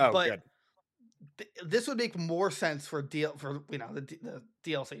 But good. This would make more sense for the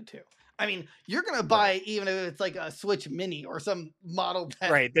DLC too. I mean, you're gonna buy even if it's like a Switch Mini or some model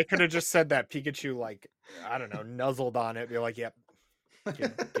that right. They could have just said that Pikachu like I don't know nuzzled on it. Be like, yep.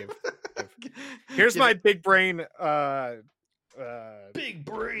 Give. Here's my big brain. Big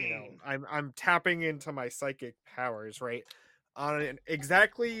brain. I'm tapping into my psychic powers. Right on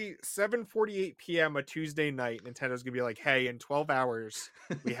exactly 7:48 p.m. a Tuesday night. Nintendo's gonna be like, "Hey, in 12 hours,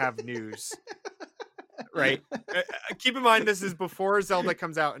 we have news." Right. Keep in mind this is before Zelda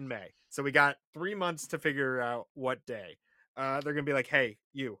comes out in May, so we got 3 months to figure out what day. they're gonna be like, hey,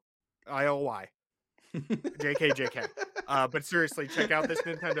 you, IOY, JK. But seriously, check out this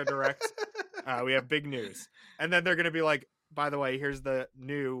Nintendo Direct. We have big news. And then they're gonna be like, by the way, here's the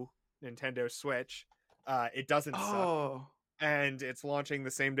new Nintendo Switch. It doesn't suck. And it's launching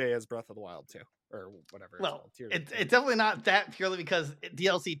the same day as Breath of the Wild 2. Or whatever. Well, it's definitely not that purely because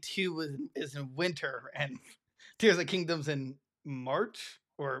DLC 2 is in winter and Tears of Kingdom's in March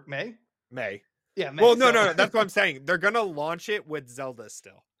or May. Yeah, May. Well, no. That's what I'm saying. They're gonna launch it with Zelda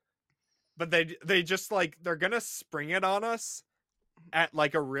still, but they just like they're gonna spring it on us at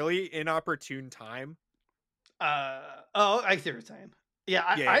like a really inopportune time. I see what you're saying.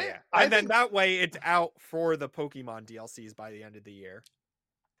 Yeah, I then that way it's out for the Pokemon DLCs by the end of the year.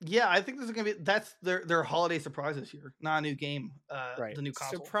 Yeah, I think this is gonna be that's their holiday surprise this year. Not a new game, right? The new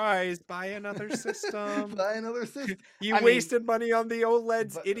console. Surprise! Buy another system. Buy another system. You wasted money on the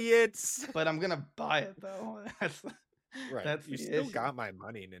OLEDs, idiots. But I'm gonna buy it though. Right. That's you still got my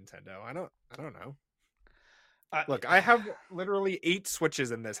money, Nintendo. I don't know. Look, I have literally 8 Switches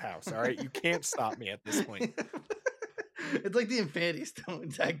in this house. All right, you can't stop me at this point. It's like the Infinity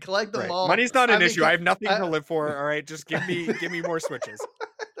Stones. I collect them all. Money's not an issue. I have nothing to live for. All right, just give me more Switches.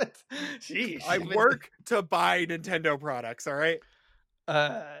 Sheesh. I work to buy Nintendo products. All right.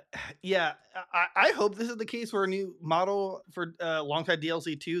 Yeah. I hope this is the case for a new model for alongside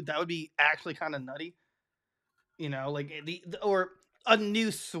DLC 2. That would be actually kind of nutty. You know, like or a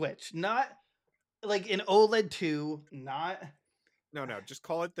new Switch, not like an OLED 2, not. No, just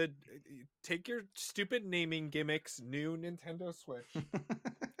call it take your stupid naming gimmicks, new Nintendo Switch.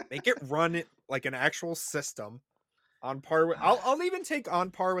 Make it run like an actual system on par with, I'll even take on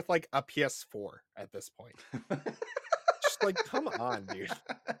par with like a PS4 at this point. Just like, come on, dude.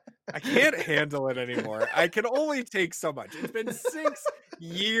 I can't handle it anymore. I can only take so much. It's been 6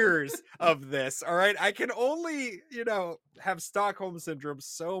 years of this. All right. I can only, have Stockholm syndrome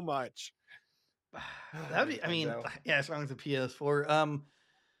so much. That'd be, I mean, yeah, as long as the PS4.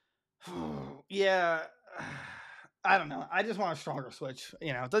 Yeah, I don't know. I just want a stronger Switch.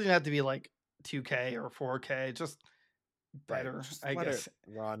 It doesn't have to be like 2K or 4K. Just better, right, just I guess.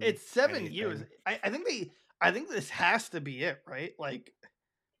 It's 7 years. I think this has to be it, right? Like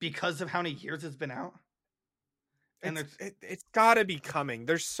because of how many years it's been out. And it's got to be coming.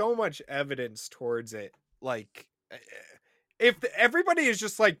 There's so much evidence towards it. Like, if everybody is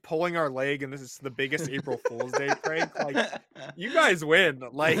just like pulling our leg and this is the biggest April Fool's Day prank, like you guys win.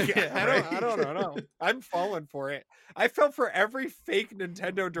 Like, yeah, I don't know. I'm falling for it. I fell for every fake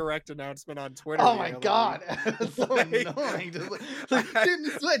Nintendo Direct announcement on Twitter. Oh my god, it's so annoying. Just like,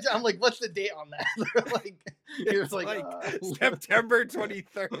 Switch. I'm like, what's the date on that? Like, it's like September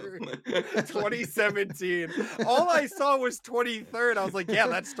 23rd, 2017. All I saw was 23rd. I was like, yeah,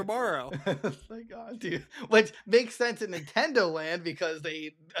 that's tomorrow. Oh my god, dude. Which makes sense in Nintendo land because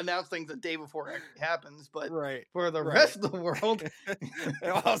they announce things the day before it actually happens. But for the rest of the world,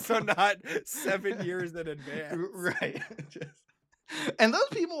 also not 7 years in advance. Right. And those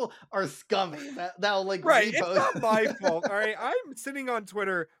people are scummy. That'll like repost. It's not my fault. All right. I'm sitting on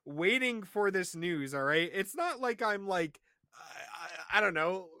Twitter waiting for this news. All right. It's not like I'm like, I don't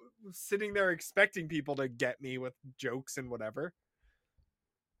know, sitting there expecting people to get me with jokes and whatever.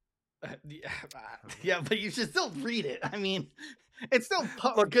 Yeah, but you should still read it. I mean, it's still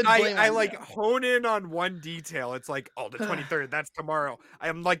good. I like hone in on one detail. It's like, oh, the 23rd, that's tomorrow.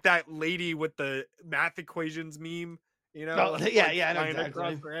 I'm like that lady with the math equations meme, I know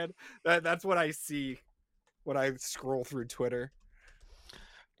exactly. That's what I see when I scroll through Twitter.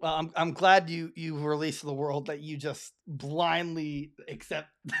 Well, I'm glad you released to the world that you just blindly accept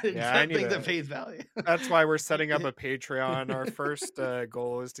the face value. That's why we're setting up a Patreon. Our first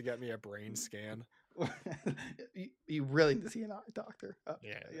goal is to get me a brain scan. You really need to see an eye doctor.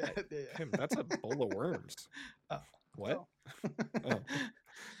 Yeah. Tim, that's a bowl of worms. What?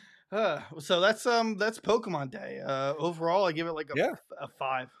 So that's Pokemon Day. Overall, I give it like a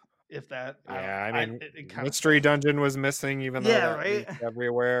 5. If that, yeah, I mean, Mystery Dungeon was missing, even though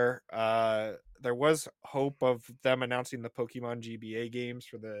everywhere. There was hope of them announcing the Pokemon GBA games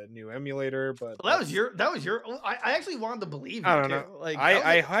for the new emulator, but that was your. I actually wanted to believe. I don't know. Like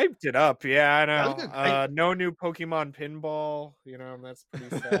I hyped it up. Yeah, I know. No new Pokemon Pinball. That's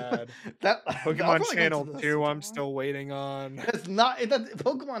pretty sad. Pokemon Channel 2. I'm still waiting on. That's not. That's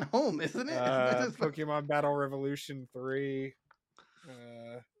Pokemon Home, isn't it? Pokemon Battle Revolution 3.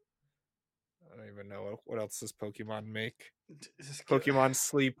 I don't even know what else does Pokemon make. Pokemon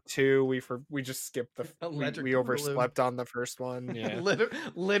Sleep 2. We just skipped we overslept on the first one. Yeah,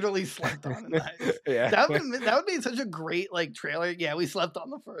 literally slept on it. Yeah, that would be such a great like trailer. Yeah, we slept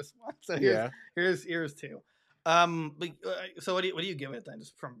on the first one. So here's 2. So what do you give it then?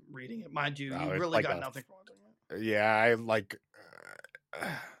 Just from reading it, mind you, you really like got nothing from it. Yeah,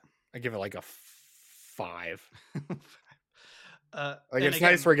 I give it like a 5. Like it's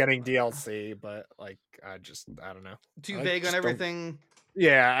nice for getting DLC, but like I don't know. Too vague on everything.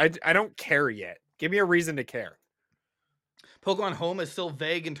 Yeah, I don't care yet. Give me a reason to care. Pokemon Home is still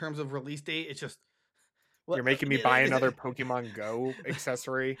vague in terms of release date. It's just you're making me buy another Pokemon Go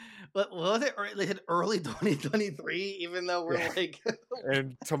accessory. But was it? They said early 2023, even though we're like.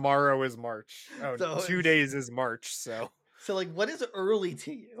 And tomorrow is March. Oh, so 2 days is March. So like, what is early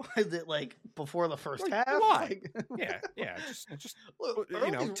to you? Is it like before the first half? Like, yeah, just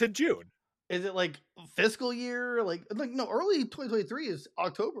to June. Is it like fiscal year? Like no, early 2023 is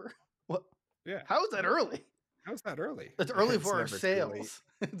October. What? Yeah. How is that early? How's that early? It's early for our sales.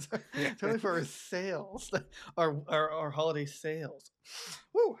 It's early for our sales. Our holiday sales.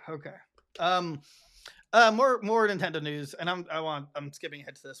 Woo. Okay. More Nintendo news, and I'm skipping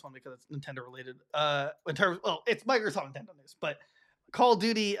ahead to this one because it's Nintendo related. In terms, it's Microsoft Nintendo news, but Call of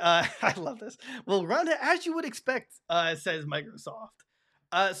Duty. I love this. Will run as you would expect, says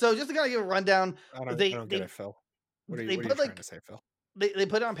Microsoft. So just to kind of give a rundown, I don't get it, Phil. What are you trying to say, Phil? They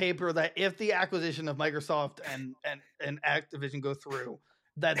put on paper that if the acquisition of Microsoft and Activision go through,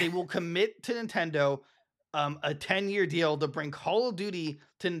 that they will commit to Nintendo a 10-year deal to bring Call of Duty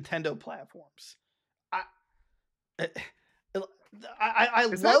to Nintendo platforms.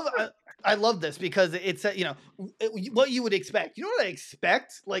 I love this because it's what you would expect. You know what I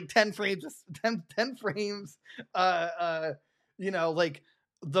expect? Like 10 frames, 10 frames. Like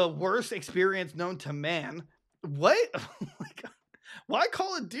the worst experience known to man. What? Why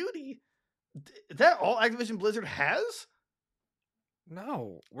Call of Duty? Is that all Activision Blizzard has?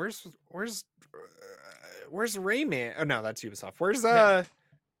 No. Where's Rayman? Oh no, that's Ubisoft. Where's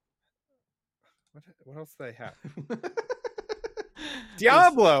what else do they have?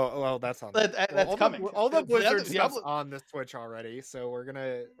 Diablo. Well, that's on. That's coming. All the Blizzard stuff's on the Switch already, so we're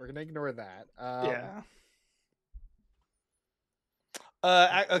gonna ignore that. Yeah.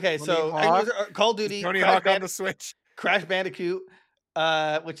 Okay, so Call of Duty, Tony Hawk on the Switch, Crash Bandicoot,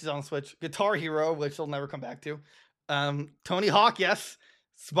 which is on Switch, Guitar Hero, which they'll never come back to, Tony Hawk, yes,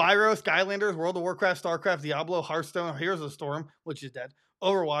 Spyro, Skylanders, World of Warcraft, StarCraft, Diablo, Hearthstone, Heroes of the Storm, which is dead,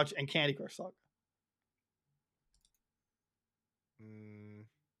 Overwatch, and Candy Crush Saga.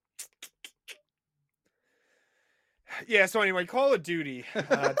 Yeah, so anyway, Call of Duty,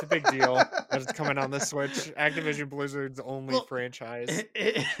 it's a big deal that it's coming on the Switch. Activision Blizzard's only franchise.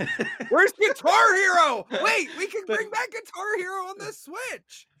 Where's Guitar Hero? Wait, we can bring back Guitar Hero on the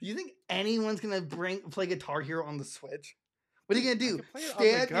Switch. Do you think anyone's gonna play Guitar Hero on the Switch? What are you gonna do?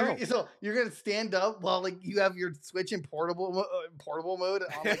 You're gonna stand up while like you have your Switch in portable mode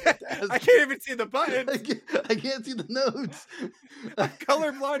on like a desk. I can't even see the buttons. I can't see the notes. I'm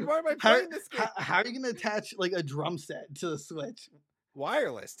colorblind. Why am I playing this game? How are you gonna attach like a drum set to the Switch?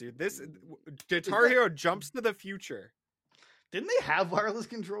 Wireless, dude. This Guitar Hero jumps to the future. Didn't they have wireless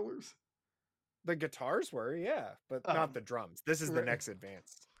controllers? The guitars were, yeah, but not the drums. This is the next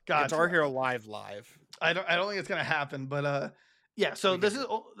advance. Gotcha. Guitar Hero Live. I don't think it's gonna happen, but yeah. So this is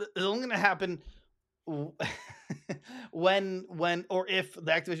only gonna happen when or if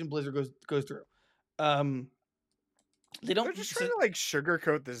the Activision Blizzard goes through. They're just trying to like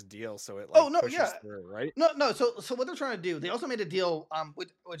sugarcoat this deal so it pushes through, right? No. So what they're trying to do, they also made a deal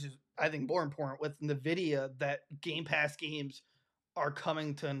which is I think more important with NVIDIA, that Game Pass games are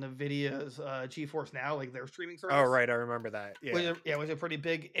coming to NVIDIA's GeForce Now, like their streaming service. Oh, right. I remember that. Yeah. Was it pretty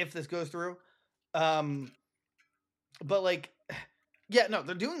big if this goes through? But like, yeah, no,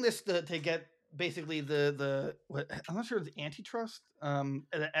 they're doing this to get basically the I'm not sure it's antitrust,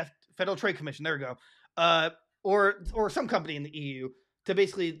 the Federal Trade Commission. There we go. Or some company in the EU to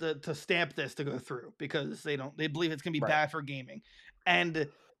basically to stamp this to go through because they believe it's going to be bad for gaming. And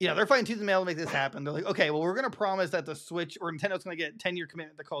they're fighting tooth and nail to make this happen. They're like, okay, well, we're going to promise that the Switch or Nintendo's going to get a 10-year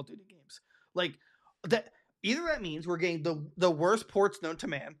commitment to Call of Duty games. Like that, either that means we're getting the worst ports known to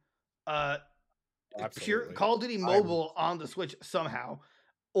man, pure Call of Duty mobile on the Switch somehow,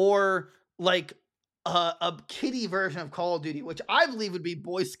 or like a kiddie version of Call of Duty, which I believe would be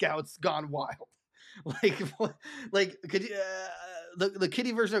Boy Scouts gone wild. Could you, the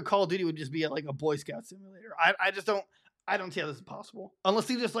kiddie version of Call of Duty would just be like a Boy Scout simulator. I don't see how this is possible unless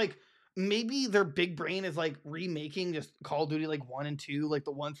they just like maybe their big brain is like remaking just Call of Duty like 1 and 2, like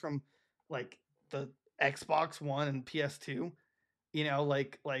the ones from like the Xbox One and PS2,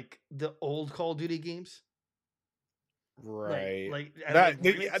 like the old Call of Duty games. Right.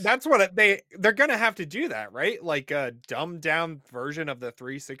 That's what they're gonna have to do that, right? Like a dumbed down version of the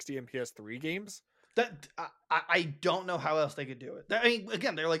 360 and PS3 games. That I don't know how else they could do it. I mean,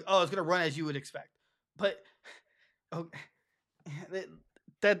 again, they're like, oh, it's gonna run as you would expect, but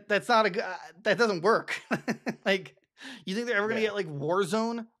that's not a good. That doesn't work. Like, you think they're ever gonna get like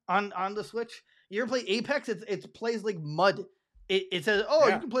Warzone on the Switch? You ever play Apex? It plays like mud. It says, oh,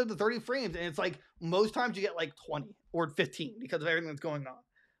 you can play up to 30 frames, and it's like most times you get like 20 or 15 because of everything that's going on.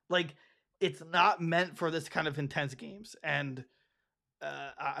 Like, it's not meant for this kind of intense games, and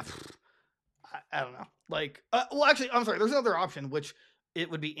I don't know. Like, well, actually, I'm sorry. There's another option, which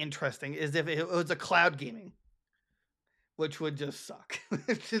it would be interesting, is if it was a cloud gaming, which would just suck.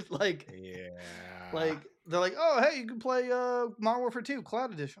 It's just like, like they're like, oh, hey, you can play Modern Warfare 2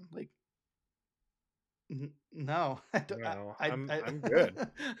 Cloud Edition. Like, no, I'm good.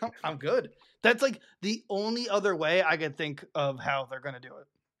 I'm good. That's like the only other way I could think of how they're gonna do it.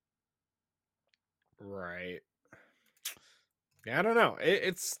 Right. Yeah, I don't know.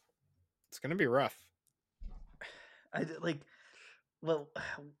 It's gonna be rough. I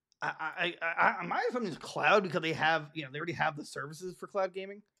my assumption is cloud because they have, they already have the services for cloud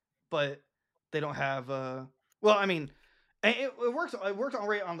gaming, but they don't have well, I mean, it works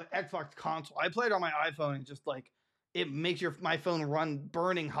already on the Xbox console. I played on my iPhone and just like it makes my phone run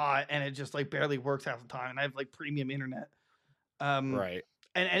burning hot, and it just like barely works half the time, and I have like premium internet. Right.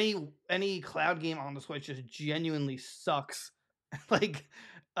 And any cloud game on the Switch just genuinely sucks. Like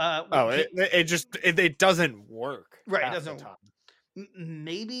it doesn't work. Right, it doesn't.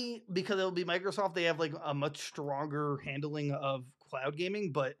 Maybe because it'll be Microsoft, they have like a much stronger handling of cloud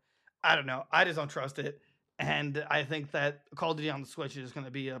gaming, but I don't know. I just don't trust it, and I think that Call of Duty on the Switch is going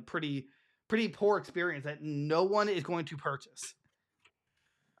to be a pretty poor experience that no one is going to purchase.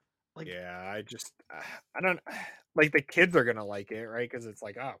 Like, yeah, I don't like the kids are gonna like it, right? Because it's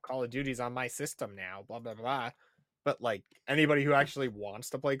like, oh, Call of Duty's on my system now, blah blah blah. But like anybody who actually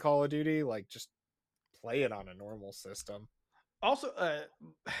wants to play Call of Duty, like just play it on a normal system. Also,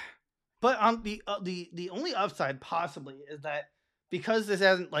 but on the only upside possibly is that because this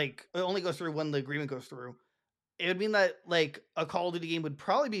hasn't like it only goes through when the agreement goes through, it would mean that like a Call of Duty game would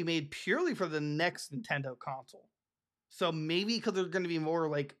probably be made purely for the next Nintendo console. So maybe because there's going to be more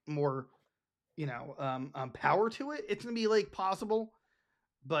power to it, it's going to be like possible,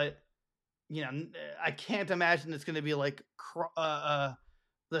 but. I can't imagine it's going to be like the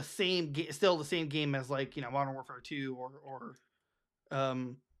same still the same game as like Modern Warfare 2 or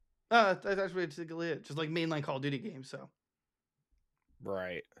that's actually basically it. Just like mainline Call of Duty games. So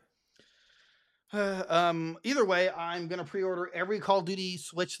right. Either way, I'm gonna pre-order every Call of Duty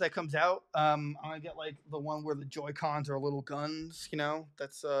Switch that comes out. I'm gonna get like the one where the Joy-Cons are little guns.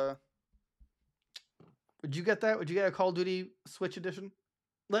 That's Would you get that? Would you get a Call of Duty Switch edition?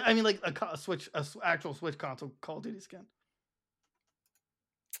 I mean, like a Switch, actual Switch console Call of Duty skin.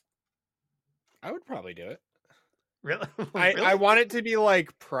 I would probably do it. Really? I want it to be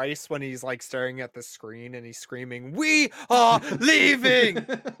like Price when he's like staring at the screen and he's screaming, "We are leaving."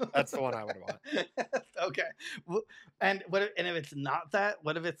 That's the one I would want. Okay. And if it's not that?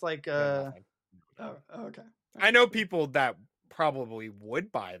 What if it's like okay. I know people that probably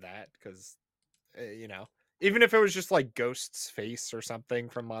would buy that because even if it was just like Ghost's face or something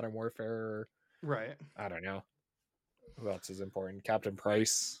from Modern Warfare. Right. I don't know. Who else is important? Captain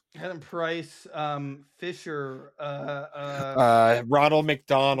Price. Fisher. Ronald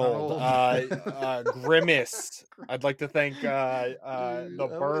McDonald. Grimace. I'd like to thank the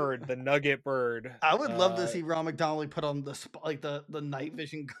bird, the Nugget bird. I would love to see Ronald McDonald put on the night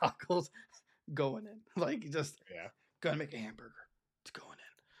vision goggles going in. Like just gonna make a hamburger. It's going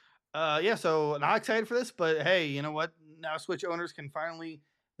in. So not excited for this, but hey, you know what? Now Switch owners can finally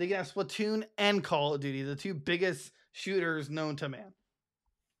have Splatoon and Call of Duty, the two biggest shooters known to man.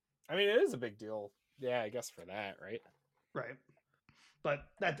 I mean, it is a big deal. Yeah, I guess for that, right? Right. But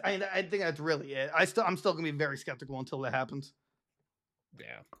I think that's really it. I'm still gonna be very skeptical until that happens.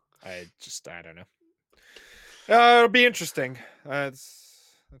 Yeah, I don't know. It'll be interesting.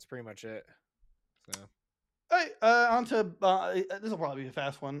 That's pretty much it. So. All right, on to this will probably be a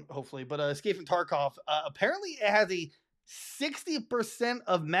fast one, hopefully. But Escape from Tarkov, apparently it has a 60%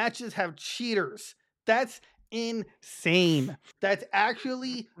 of matches have cheaters. That's insane. That's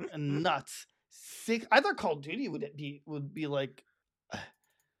actually nuts. I thought Call of Duty would be like,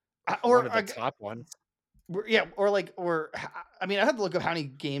 or one of the top ones. Yeah, I mean, I have to look up how many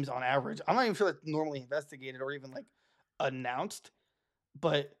games on average. I'm not even sure that's normally investigated or even like announced,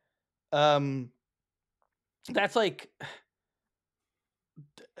 but that's like,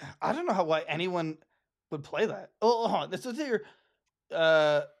 I don't know why anyone would play that. Oh, hold on. This is here.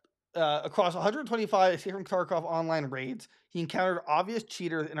 Across 125 Escape from Tarkov online raids, he encountered obvious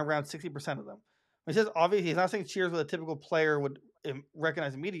cheaters in around 60% of them. He says obviously he's not saying cheers what a typical player would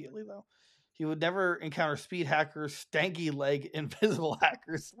recognize immediately though. He would never encounter speed hackers, stanky leg, invisible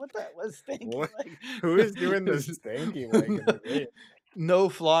hackers. What that was stanky leg? Who is doing the stanky leg in the game? No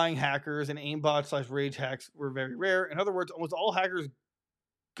flying hackers and aimbot/rage hacks were very rare. In other words, almost all hackers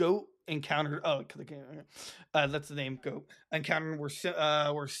Goat encountered. Oh, that's the name. Goat encountered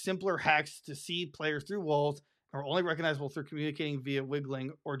were simpler hacks to see players through walls and were only recognizable through communicating via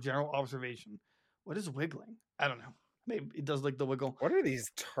wiggling or general observation. What is wiggling? I don't know. Maybe it does like the wiggle. What are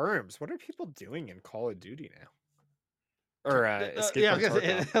these terms? What are people doing in Call of Duty now? Or Escape yeah, from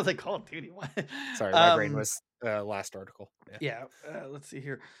Tarkov. I was like Call of Duty. Sorry, my brain was last article. Yeah. Let's see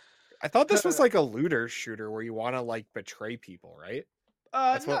here. I thought this was like a looter shooter where you want to like betray people, right?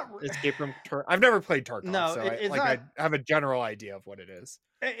 That's what Escape from Tarkov. I've never played Tarkov, no, so I have a general idea of what it is.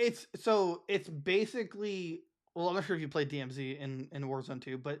 It's basically, well, I'm not sure if you played DMZ in Warzone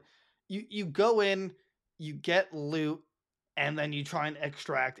 2, but you go in, you get loot, and then you try and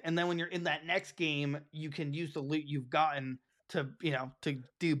extract, and then when you're in that next game, you can use the loot you've gotten to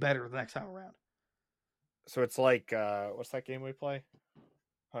do better the next time around. So it's like what's that game we play?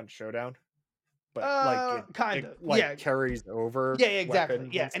 Hunt Showdown. But kind of carries over. Yeah, exactly.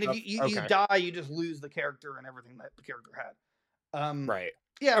 Yeah, and if you die, you just lose the character and everything that the character had. Right.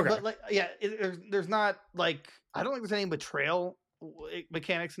 Yeah, okay. But there's not like, I don't think there's any betrayal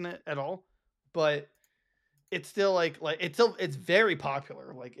mechanics in it at all. But it's still it's very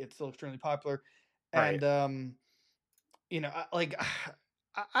popular. Like it's still extremely popular, and right.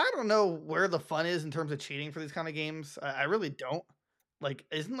 I don't know where the fun is in terms of cheating for these kind of games. I really don't. Like,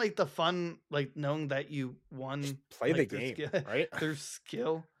 isn't like the fun like knowing that you won? Just play the game, right? There's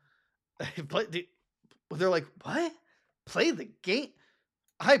skill. They're like, what? Play the game?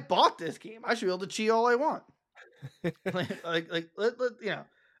 I bought this game. I should be able to cheat all I want. And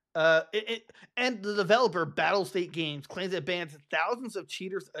the developer Battlestate Games claims it bans thousands of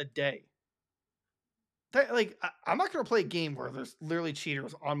cheaters a day. I'm not gonna play a game where there's literally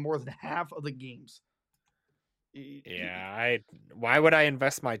cheaters on more than half of the games. Yeah, why would I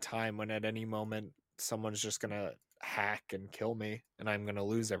invest my time when at any moment someone's just gonna hack and kill me and I'm gonna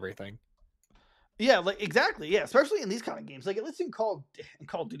lose everything? Yeah, like exactly. Yeah, especially in these kind of games. Like at least in Call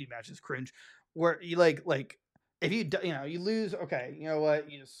of Duty matches, cringe, where you like if you you lose, okay, you know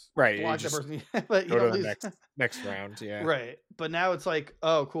what, you just block the person, but you don't lose next round. Yeah, right. But now it's like,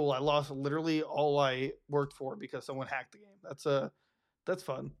 oh, cool, I lost literally all I worked for because someone hacked the game. That's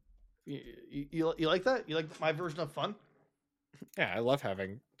fun. You like that? You like my version of fun? Yeah, I love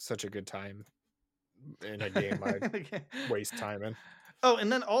having such a good time in a game I waste time in. Oh,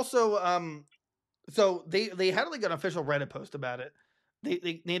 and then also, so they had like an official Reddit post about it.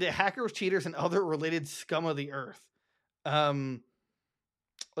 They named it "Hackers, Cheaters, and Other Related Scum of the Earth."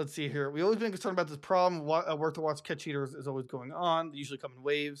 Let's see here. We always been concerned about this problem. Work to watch catch cheaters is always going on. They usually come in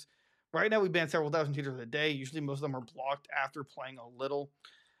waves. Right now, we ban several thousand cheaters a day. Usually, most of them are blocked after playing a little.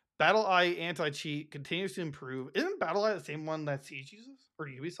 BattleEye anti-cheat continues to improve. Isn't BattleEye the same one that Siege uses or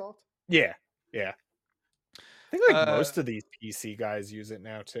Ubisoft? Yeah. I think most of these PC guys use it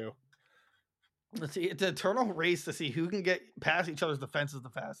now too. Let's see. It's an eternal race to see who can get past each other's defenses the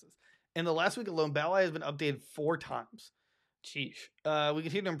fastest. In the last week alone, BattleEye has been updated 4 times. Sheesh. We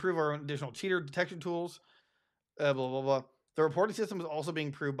continue to improve our additional cheater detection tools. Blah, blah, blah. The reporting system is also being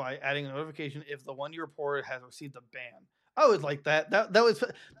improved by adding a notification if the one you reported has received a ban. I always like that.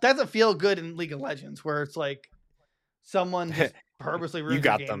 That's a feel good in League of Legends where it's like someone just purposely ruins you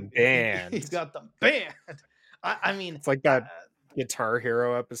got them banned. You got them banned. I mean, it's like that Guitar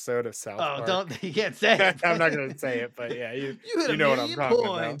Hero episode of South Park. You can't say it. I'm not going to say it, but yeah, you know what I'm talking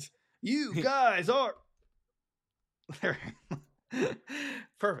about. You guys are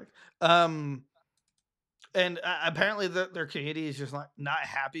perfect. And apparently their community is just not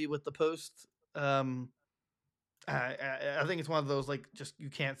happy with the post. I think it's one of those like just you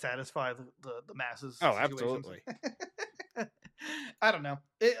can't satisfy the masses. Oh, absolutely. I don't know.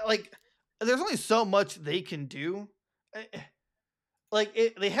 There's only so much they can do.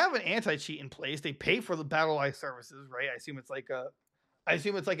 They have an anti-cheat in place. They pay for the BattleEye services, right? I assume it's like a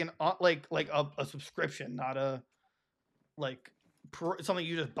subscription, not a something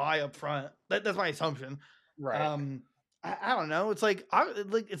you just buy up front. That's my assumption. Right. I don't know. It's like at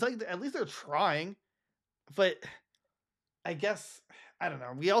least they're trying. But I guess I don't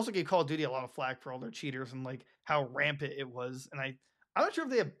know. We also gave Call of Duty a lot of flack for all their cheaters and like how rampant it was. And I'm not sure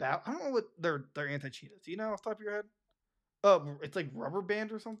if they I don't know what their anti-cheat is. Do you know off the top of your head? Oh, it's like Rubber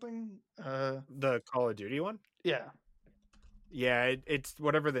Band or something. The Call of Duty one. Yeah. Yeah, it's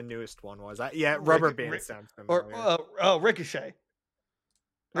whatever the newest one was. Rubber Band sounds familiar. Or Ricochet.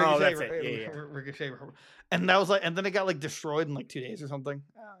 Oh, that's it. Yeah. Ricochet. And that was like, and then it got like destroyed in like 2 days or something.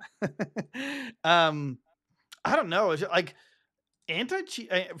 I don't know. It's like anti-cheat.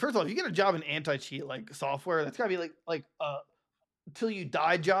 First of all, if you get a job in anti-cheat like software, that's gotta be like till you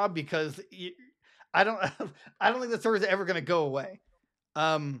die job, because I don't I don't think the server is ever gonna go away.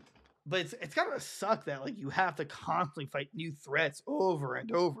 But it's gotta suck that like you have to constantly fight new threats over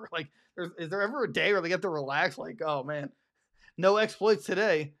and over. Like, is there ever a day where they get to relax? Like, oh man, no exploits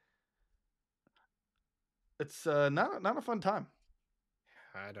today. It's not a fun time.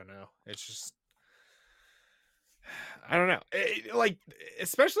 I don't know. It's just, I don't know. Like,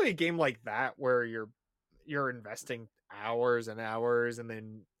 especially a game like that where you're investing hours and hours, and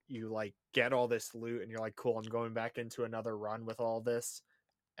then you like get all this loot, and you're like, cool, I'm going back into another run with all this,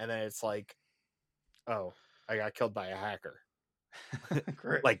 and then it's like, oh, I got killed by a hacker.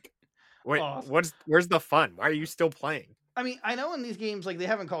 Like, wait, awesome. Where's the fun? Why are you still playing? I mean, I know in these games, like they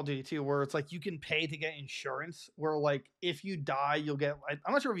have in Call of Duty 2, where it's like you can pay to get insurance, where like if you die, you'll get,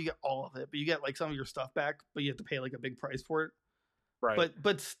 I'm not sure if you get all of it, but you get like some of your stuff back, but you have to pay like a big price for it. Right.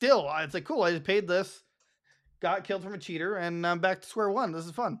 But still, it's like, cool, I just paid this, got killed from a cheater, and I'm back to square one. This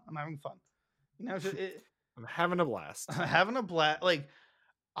is fun. I'm having fun. You know, I'm having a blast. I'm having a blast. Like,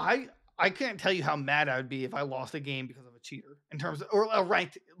 I can't tell you how mad I would be if I lost a game because of a cheater, in terms of, or a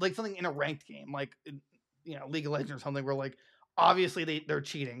ranked, like something in a ranked game, like, you know, League of Legends or something, where like obviously they're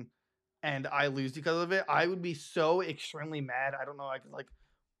cheating and I lose because of it. I would be so extremely mad. I don't know. I could like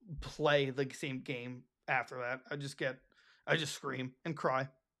play the same game after that. I just scream and cry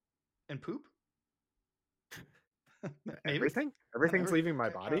and poop. Everything's leaving my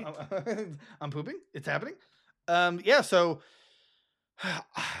body. I'm pooping. It's happening. Yeah. So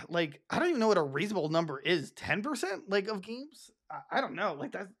like, I don't even know what a reasonable number is. 10% like of games. I don't know.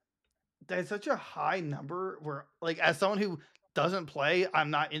 Like that's such a high number where, like, as someone who doesn't play, I'm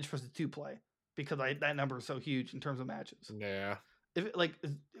not interested to play because that number is so huge in terms of matches. Yeah. If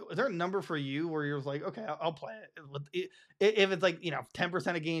is there a number for you where you're like, okay, I'll play it? If it's like, you know,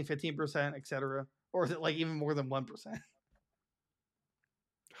 10% a game, 15%, etc., or is it like even more than 1%?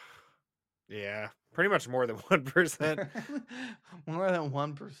 Yeah, pretty much more than 1%. More than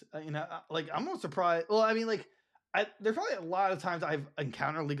 1%. You know, like I'm not surprised. Well, I mean, like, there's probably a lot of times I've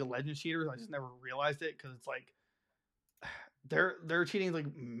encountered League of Legends cheaters. I just never realized it because it's like their cheating like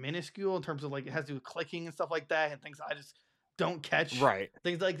minuscule in terms of like it has to do with clicking and stuff like that, and things I just don't catch. Right.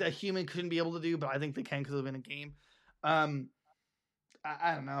 Things like that human shouldn't be able to do, but I think they can because of in a game. I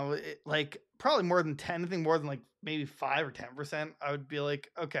don't know. Like probably more than 10. Anything more than like maybe 5 or 10%, I would be like,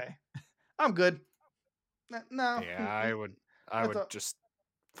 okay, I'm good. No. Yeah, I would just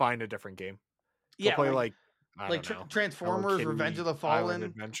find a different game. Yeah, play like Transformers, Revenge of the Fallen,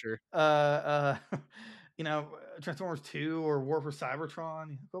 Adventure. You know, Transformers 2 or War for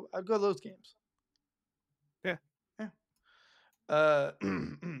Cybertron. I'd go to those games. Yeah.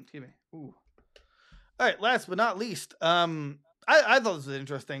 Excuse me. Ooh. All right. Last but not least, I thought this was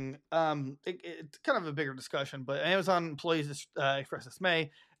interesting. It's kind of a bigger discussion, but Amazon employees expressed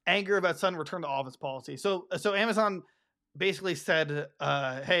dismay, anger about sudden return to office policy. So Amazon basically said,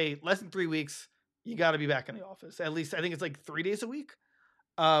 "Hey, less than 3 weeks, you got to be back in the office. At least I think it's like 3 days a week."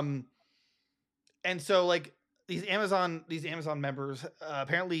 And so like these Amazon members,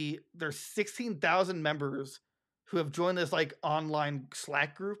 apparently there's 16,000 members who have joined this like online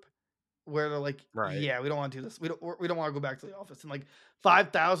Slack group where they're like, right, yeah, we don't want to do this. We don't want to go back to the office. And like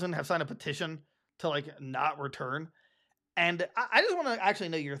 5,000 have signed a petition to like not return. And I just want to actually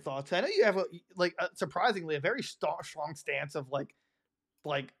know your thoughts. I know you have surprisingly a very strong stance of like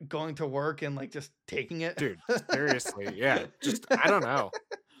going to work and like just taking it. Dude, seriously. Yeah. Just, I don't know.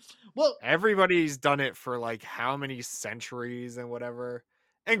 Well, everybody's done it for like how many centuries and whatever.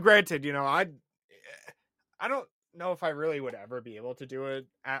 And granted, you know, I don't know if I really would ever be able to do an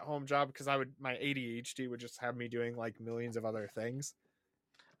at-home job because my ADHD would just have me doing like millions of other things.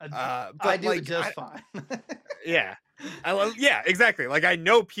 But I do it just fine. Yeah. Yeah, exactly. Like I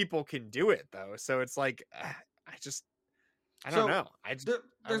know people can do it though. So it's like, I don't know.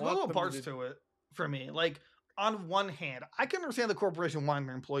 There's multiple parts to it for me. Like, on one hand, I can understand the corporation wanting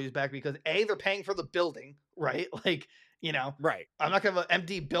their employees back because A, they're paying for the building, right? Like, you know, right. I'm not going to have an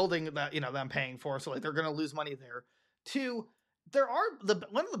empty building that, you know, that I'm paying for. So like they're going to lose money there. 2,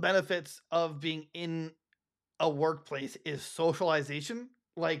 one of the benefits of being in a workplace is socialization.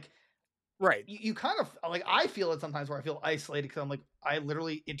 Like, right. You kind of like, I feel it sometimes where I feel isolated because I'm like, I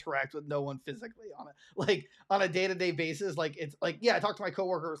literally interact with no one physically on a day-to-day basis. Like, it's like, yeah, I talk to my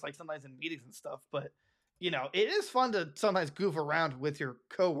coworkers like sometimes in meetings and stuff, but you know, it is fun to sometimes goof around with your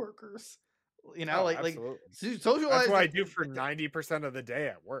coworkers. You know, like socialize. That's what I do for 90% of the day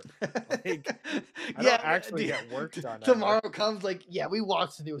at work. Like, I don't actually get work done. Tomorrow comes like, yeah, we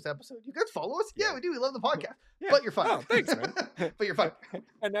watched the newest episode. You guys follow us? Yeah, we do. We love the podcast. Yeah. But you're fine. Oh, thanks, man. But you're fine.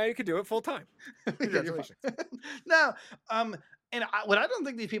 And now you can do it full time. Congratulations. Now, and what I don't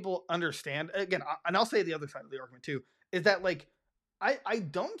think these people understand, again, and I'll say the other side of the argument too, is that like, I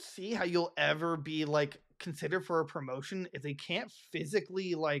don't see how you'll ever be like considered for a promotion if they can't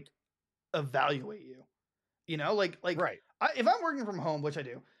physically like evaluate you, you know, like right. If I'm working from home, which I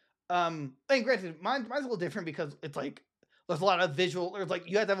do, and granted mine's a little different because it's like there's a lot of visual, there's like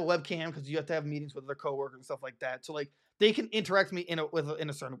you have to have a webcam because you have to have meetings with their coworkers and stuff like that, so like they can interact with me in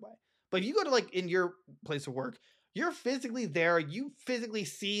a certain way. But if you go to like in your place of work, you're physically there, you physically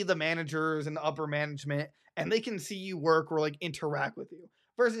see the managers and the upper management, and they can see you work or like interact with you,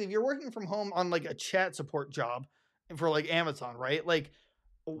 versus if you're working from home on like a chat support job for like Amazon, right? Like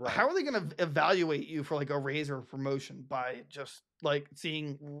right. How are they going to evaluate you for like a raise or a promotion by just like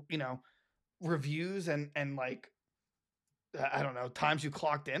seeing, you know, reviews and like, I don't know, times you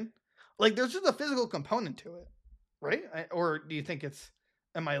clocked in? Like there's just a physical component to it, right? Or do you think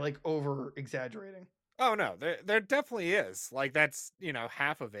am I like over exaggerating? Oh no, there definitely is. Like that's, you know,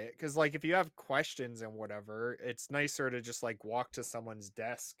 half of it. Cause like if you have questions and whatever, it's nicer to just like walk to someone's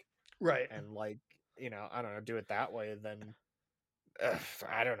desk. Right. And like, you know, I don't know, do it that way than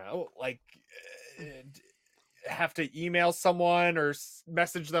I don't know, like have to email someone or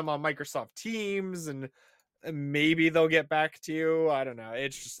message them on Microsoft Teams and maybe they'll get back to you. I don't know.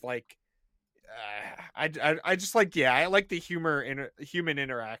 It's just like I just like, yeah, I like the human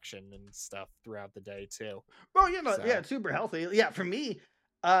interaction and stuff throughout the day too. Well, you know, yeah, it's super healthy. Yeah, for me,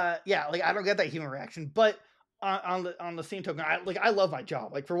 yeah, like I don't get that human reaction, but on the same token, I love my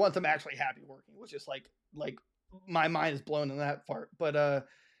job. Like for once, I'm actually happy working, which is like my mind is blown in that part. But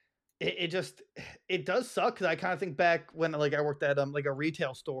it does suck because I kind of think back when like I worked at like a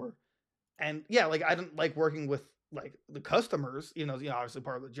retail store, and yeah, like I didn't like working with like the customers, you know, obviously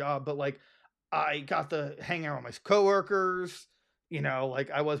part of the job, but like I got to hang out with my coworkers, you know,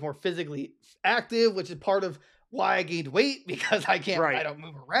 like I was more physically active, which is part of why I gained weight because I don't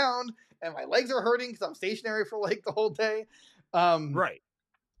move around and my legs are hurting because I'm stationary for like the whole day. Right.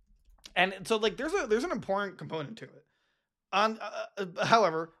 And so like there's an important component to it.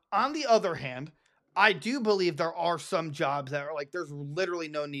 However, on the other hand, I do believe there are some jobs that are like there's literally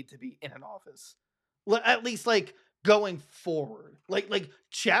no need to be in an office. At least like going forward. Like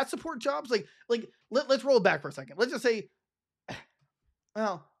chat support jobs, let's roll it back for a second. Let's just say,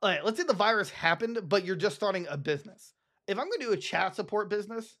 well, all right, let's say the virus happened, but you're just starting a business. If I'm going to do a chat support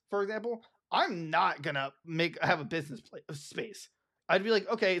business, for example, I'm not going to have a business space. I'd be like,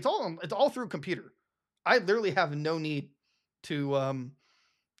 okay, it's all through computer. I literally have no need to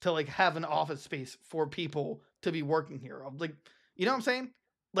like have an office space for people to be working here. Like, you know what I'm saying?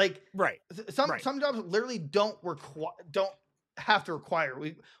 Like, right. Some jobs literally don't have to require.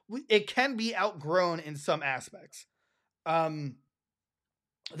 It can be outgrown in some aspects.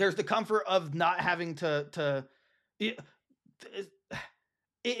 There's the comfort of not having to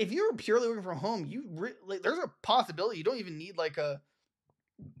if you're purely working from home, there's a possibility you don't even need like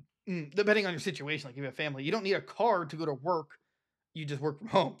depending on your situation, like if you have a family, you don't need a car to go to work. You just work from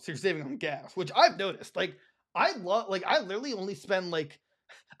home, so you're saving on gas, which I've noticed. Like I literally only spend like,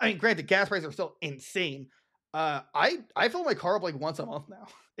 I mean, granted, gas prices are still insane. I fill my car up like once a month now.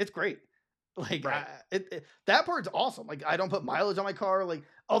 It's great. Like right. That part's awesome. Like I don't put mileage on my car. Like,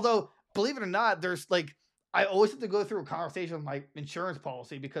 although believe it or not, there's like I always have to go through a conversation with my insurance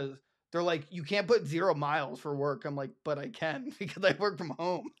policy because they're like, you can't put 0 miles for work. I'm like, but I can because I work from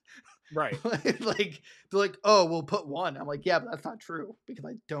home. Right. Like they're like, oh, we'll put 1. I'm like, yeah, but that's not true because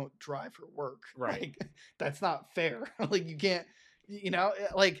I don't drive for work. Right. Like, that's not fair. Like you can't, you know,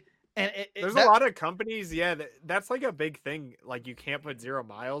 like, and there's a lot of companies. Yeah. That's like a big thing. Like you can't put 0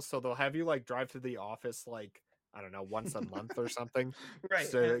 miles. So they'll have you like drive to the office, like, I don't know, once a month or something. Right.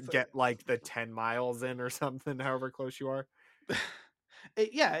 To get like the 10 miles in or something, however close you are.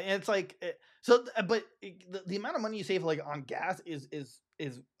 Yeah, and it's like so, but the amount of money you save like on gas is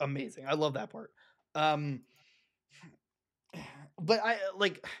amazing. I love that part. But I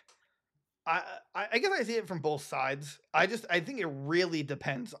guess I see it from both sides. I think it really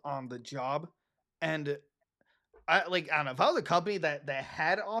depends on the job, and I don't know, if I was a company that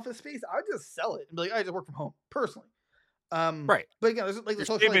had office space, I would just sell it and be like, I just work from home personally. Right. But again, there's like the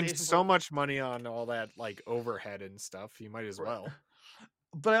socialization. Saving so much money on all that like overhead and stuff. You might as well.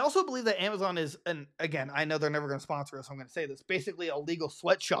 But I also believe that Amazon is, and again, I know they're never going to sponsor us, so I'm going to say this, basically a legal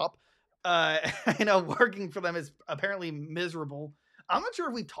sweatshop. I know working for them is apparently miserable. I'm not sure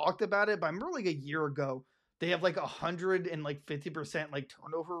if we talked about it, but I remember like a year ago they have like 150% like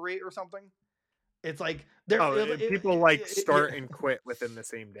turnover rate or something. It's like people like start and quit within the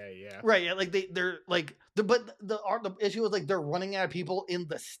same day. Yeah, right. Yeah, like they're like but the issue is like they're running out of people in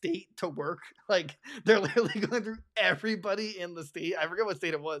the state to work. Like they're literally going through everybody in the state. I forget what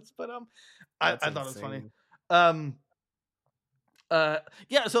state it was, but I thought it was funny.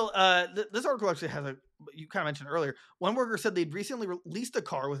 Yeah. So this article actually has you kind of mentioned earlier. One worker said they'd recently released a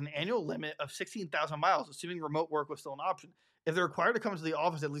car with an annual limit of 16,000 miles, assuming remote work was still an option. If they're required to come to the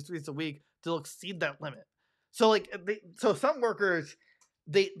office at least 3 days a week, they'll exceed that limit. So like, so some workers,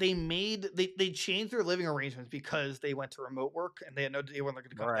 they changed their living arrangements because they went to remote work and they had no idea when they're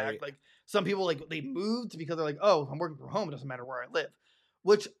going to come back. Like some people, like they moved because they're like, oh, I'm working from home. It doesn't matter where I live,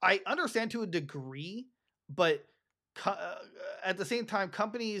 which I understand to a degree, but at the same time,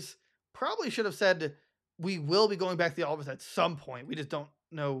 companies probably should have said, we will be going back to the office at some point. We just don't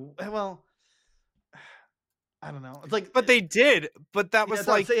know. Well, I don't know. It's like, but they did. But that was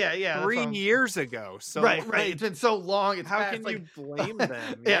like 3 years ago. So right. It's been so long. It's how can you blame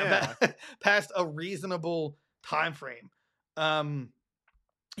them? Past a reasonable time frame. Others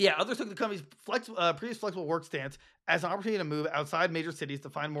took the company's previous flexible work stance as an opportunity to move outside major cities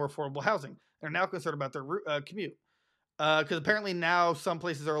to find more affordable housing. They're now concerned about their commute because apparently now some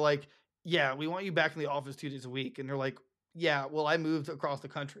places are like, yeah, we want you back in the office 2 days a week, and they're like, yeah, well, I moved across the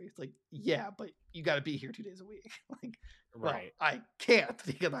country. It's like, yeah, but you got to be here 2 days a week. Like, right. Well, I can't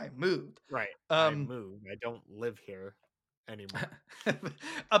because I moved. Right. I moved. I don't live here anymore.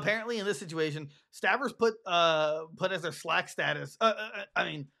 Apparently, in this situation, staffers put as their Slack status.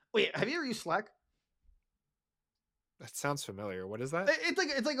 Wait, have you ever used Slack? That sounds familiar. What is that? It's like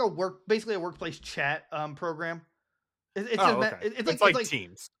basically a workplace chat program. It's like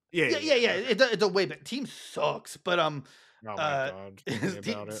Teams. Yeah. It's a way better. Teams sucks, but oh my god,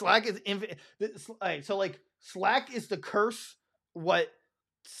 Slack is infinite. So like Slack is the curse. What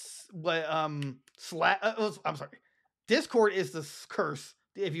Slack? I'm sorry. Discord is the curse.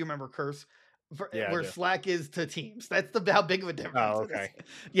 If you remember curse, where Slack is to Teams. That's how big of a difference. Oh, okay.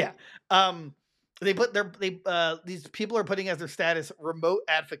 Yeah. These people are putting as their status remote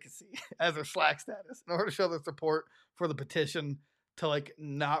advocacy as their Slack status in order to show their support for the petition to like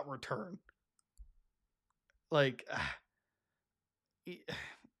not return. Like,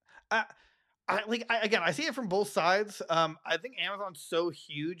 I see it from both sides. I think Amazon's so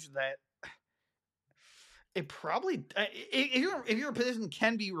huge that it probably if your position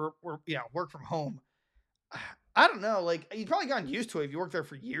can be work from home. I don't know. Like you've probably gotten used to it if you worked there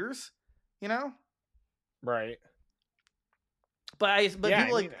for years. You know, right? But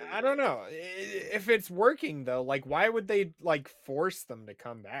people I don't know if it's working though. Like, why would they like force them to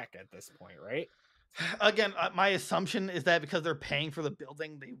come back at this point, right? Again, my assumption is that because they're paying for the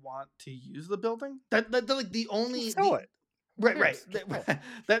building, they want to use the building. That's like the only sell it. Right.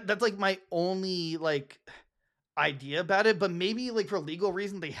 That's like my only like idea about it. But maybe like for legal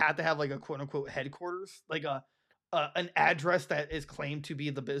reason, they had to have like a quote unquote headquarters, like an address that is claimed to be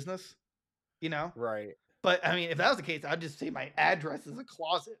the business. You know, right? But I mean, if that was the case, I'd just say my address is a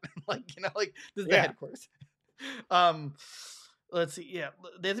closet. Like this is the headquarters. Let's see. Yeah,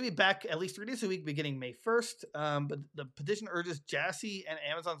 they have to be back at least 3 days a week beginning May 1st. But the petition urges Jassy and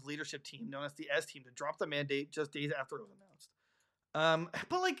Amazon's leadership team, known as the S team, to drop the mandate just days after it was announced.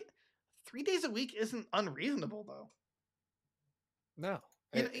 But like 3 days a week isn't unreasonable though. No,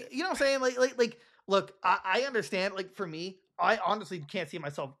 you know what I'm saying? Like look, I understand. Like for me, I honestly can't see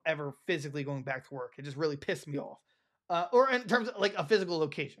myself ever physically going back to work. It just really pissed me off. Or in terms of like a physical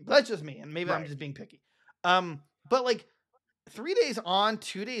location. But that's just me, and maybe I'm just being picky. But like 3 days on,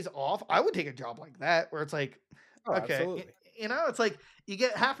 2 days off, I would take a job like that where it's like, okay, it's like you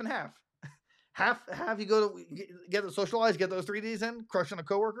get half and half. Half you go to get to socialize, get those 3 days in, crush on a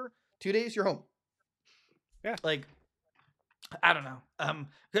coworker. 2 days, you're home. Yeah, like. I don't know.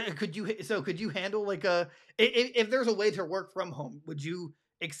 Could you handle like if there's a way to work from home, would you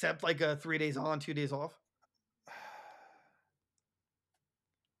accept like a 3 days on, 2 days off?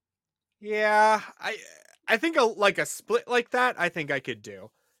 Yeah, I think a split like that, I think I could do.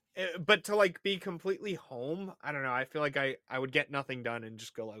 But to like be completely home, I don't know. I feel like I would get nothing done and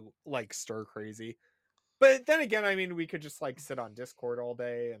just go like stir crazy. But then again, I mean, we could just like sit on Discord all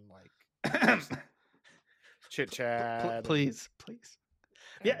day and like chit chat. Please.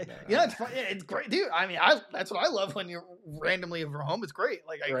 Yeah, it's fun. Yeah, it's great, dude. I mean, that's what I love when you're randomly from home. It's great.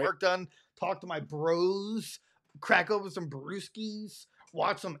 Like I work done, talk to my bros, crack open some brewskis,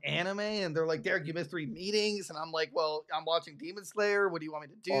 watch some anime, and they're like, Derek, you missed 3 meetings, and I'm like, well, I'm watching Demon Slayer. What do you want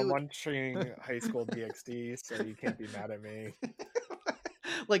me to do? I'm watching High School DxD, so you can't be mad at me.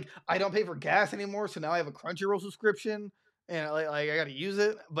 like I don't pay for gas anymore, so now I have a Crunchyroll subscription, and like I got to use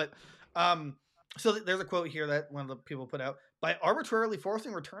it. But so there's a quote here that one of the people put out: by arbitrarily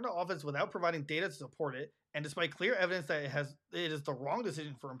forcing return to office without providing data to support it, and despite clear evidence that it is the wrong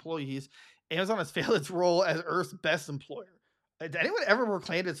decision for employees, Amazon has failed its role as Earth's best employer. Did anyone ever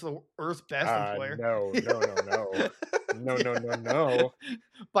proclaim it's the Earth's best employer? No.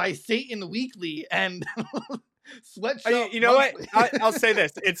 By Satan Weekly and Sweatshop. You know monthly. What? I'll say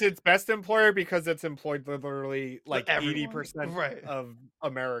this: it's its best employer because it's employed literally like 80% of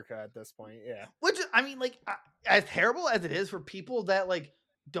America at this point. Yeah. Which I mean, like, as terrible as it is for people that like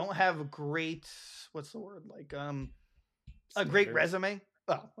don't have a great, what's the word, like a great resume.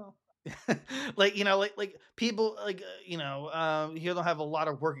 Oh well. Like, you know, like people like you don't have a lot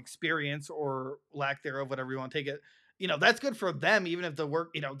of work experience or lack thereof, whatever you want to take it. You know, that's good for them, even if the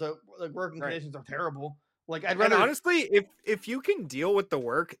work, the working conditions are terrible. Like, I'd rather, and honestly, if you can deal with the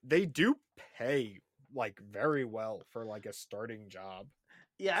work, they do pay like very well for like a starting job.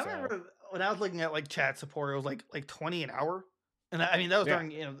 Yeah, I remember when I was looking at like chat support, it was like $20 an hour, and I mean that was during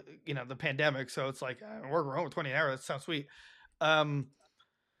the pandemic, so it's like work from home with $20 an hour. That sounds sweet.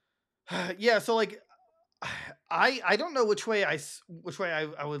 Yeah, so like I don't know which way I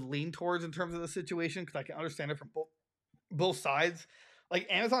would lean towards in terms of the situation, because I can understand it from both sides. Like,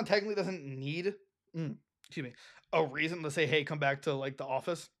 Amazon technically doesn't need a reason to say, hey, come back to like the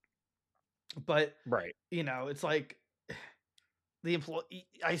office, but it's like the employee,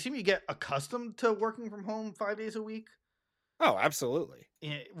 I assume you get accustomed to working from home 5 days a week. Oh, absolutely.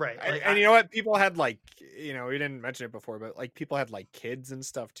 Yeah, right. Like, and you know what? People had like, we didn't mention it before, but like people had like kids and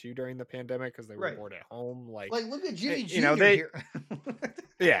stuff too during the pandemic because they were bored at home. Like look at Jimmy Jr. here.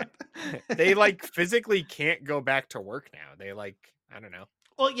 Yeah, they like physically can't go back to work now. They like, I don't know.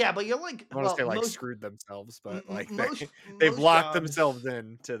 Well, yeah, but you're like, I want to say like screwed themselves, but like they've locked themselves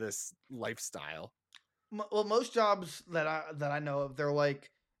into this lifestyle. Well, most jobs that I know of, they're like,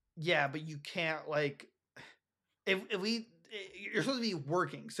 yeah, but you can't like, if you're supposed to be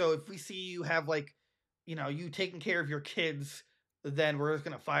working. So if we see you have like, you taking care of your kids, then we're just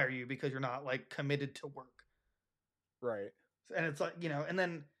going to fire you because you're not like committed to work. Right. And it's like, and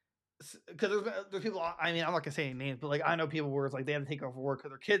then, because there's people, I mean, I'm not going to say any names, but like, I know people where it's like they have to take off work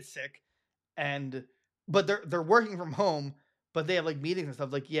because their kid's sick, but they're working from home, but they have like meetings and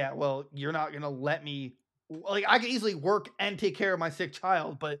stuff. Like, yeah, well, you're not going to let me, like, I can easily work and take care of my sick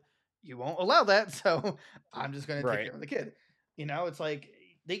child, but you won't allow that. So I'm just going to take care of the kid. It's like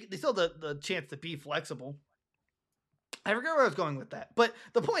they still have the chance to be flexible. I forget where I was going with that, but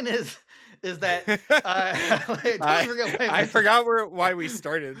the point is that I forgot why we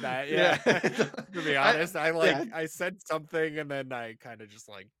started that. Yeah, to be honest, I said something and then I kind of just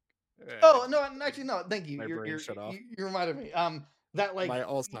like. Oh no! Actually, no. Thank you. My brain shut off. You reminded me. That like my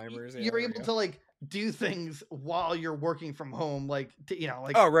Alzheimer's. You're able to like do things while you're working from home, like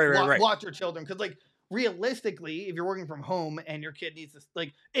watch your children, because like realistically, if you're working from home and your kid needs to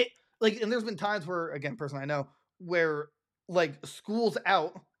and there's been times where, again, personally I know, where like school's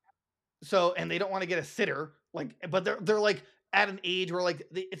out, so and they don't want to get a sitter, like, but they're like at an age where like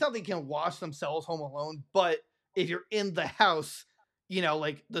it's not they can watch themselves home alone, but if you're in the house,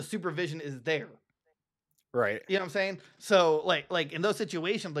 like the supervision is there. Right. You know what I'm saying? So like in those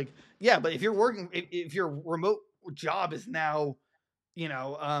situations, like, yeah, but if you're working, if your remote job is now,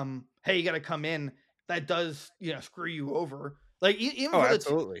 hey, you got to come in, that does, screw you over. Like, even for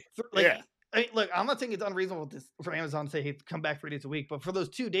absolutely. I mean, look, I'm not saying it's unreasonable for Amazon to say, hey, come back 3 days a week, but for those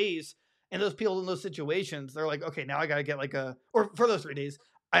 2 days and those people in those situations, they're like, okay, now I got to get or for those 3 days,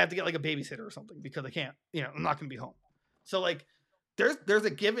 I have to get like a babysitter or something because I can't, I'm not going to be home. So like, there's a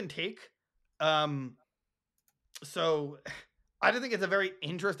give and take. So I just think it's a very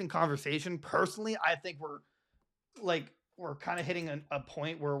interesting conversation. Personally, I think we're kind of hitting a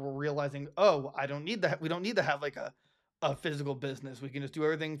point where we're realizing, oh, I don't need that. We don't need to have like a physical business. We can just do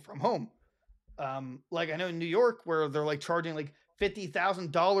everything from home. Like I know in New York where they're like charging like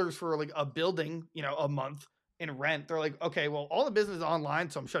 $50,000 for like a building, a month in rent. They're like, okay, well, all the business is online,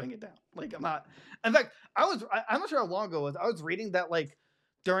 so I'm shutting it down. Like I'm not. In fact, I'm not sure how long ago it was. I was reading that like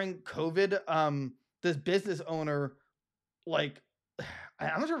during COVID, this business owner, like,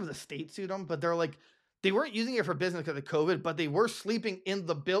 I'm not sure if the state sued them, but they're like, they weren't using it for business because of COVID, but they were sleeping in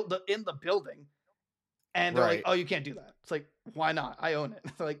the building, and they're like, oh, you can't do that. It's like, why not? I own it.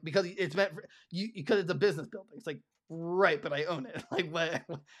 It's like, because it's meant for you, because it's a business building. It's like, right, but I own it. Like, what?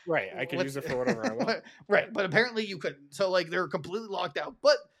 Right, I can use it for whatever I want. Right, but apparently you couldn't. So like, they're completely locked out,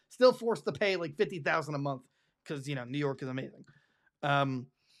 but still forced to pay like $50,000 a month because New York is amazing.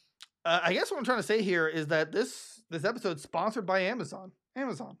 I guess what I'm trying to say here is that this episode is sponsored by Amazon.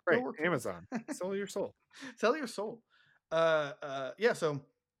 Amazon. Right. Amazon. Sell your soul. Sell your soul. Yeah. So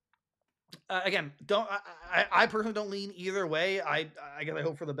again, I personally don't lean either way. I guess I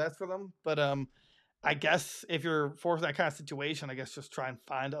hope for the best for them, but I guess if you're forced in that kind of situation, I guess just try and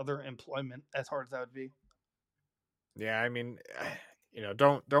find other employment, as hard as that would be. Yeah, I mean,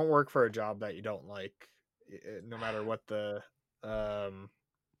 don't work for a job that you don't like, no matter what the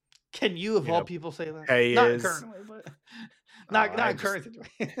Can you of all people say that? Pay not is. Currently, but not current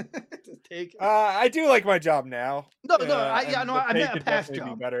situation. Just take it. I do like my job now. I meant a past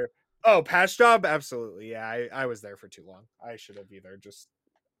job. Be better. Oh, past job, absolutely. Yeah, I was there for too long. I should have either just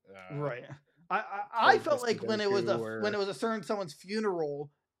right. I felt like when it was a certain someone's funeral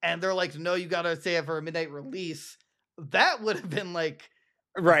and they're like, no, you got to stay for a midnight release. That would have been like,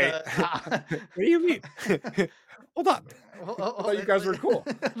 right. What do you mean? Hold on. I thought you guys were cool.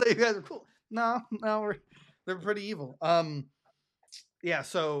 You guys are cool. No, they're pretty evil. Yeah.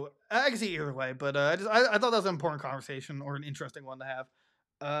 So I can see either way, but I thought that was an important conversation or an interesting one to have.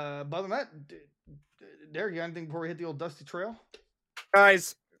 But other than that, Derek, you got anything before we hit the old dusty trail?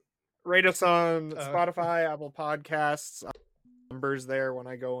 Guys, rate us on Spotify, Apple Podcasts. Numbers there when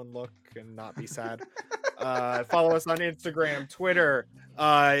I go and look and not be sad. Follow us on Instagram, Twitter.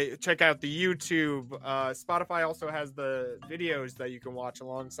 Check out the YouTube. Spotify also has the videos that you can watch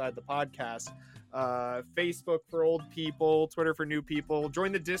alongside the podcast. Facebook for old people, Twitter for new people.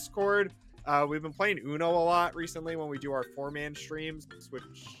 Join the Discord. We've been playing Uno a lot recently when we do our 4-man streams, which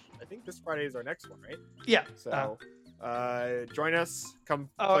I think this Friday is our next one, right? Yeah. So join us. Come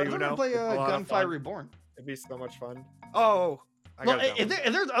play Uno. Play Gunfire Reborn. It'd be so much fun. Oh.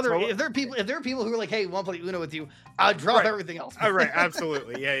 If there are people who are like, hey, want to play Uno with you, I'll drop everything else. Right,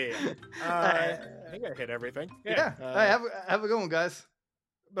 absolutely. Yeah. I think I hit everything. Yeah. Have a good one, guys.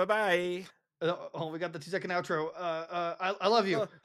 Bye-bye. We got the 2-second outro. I love you.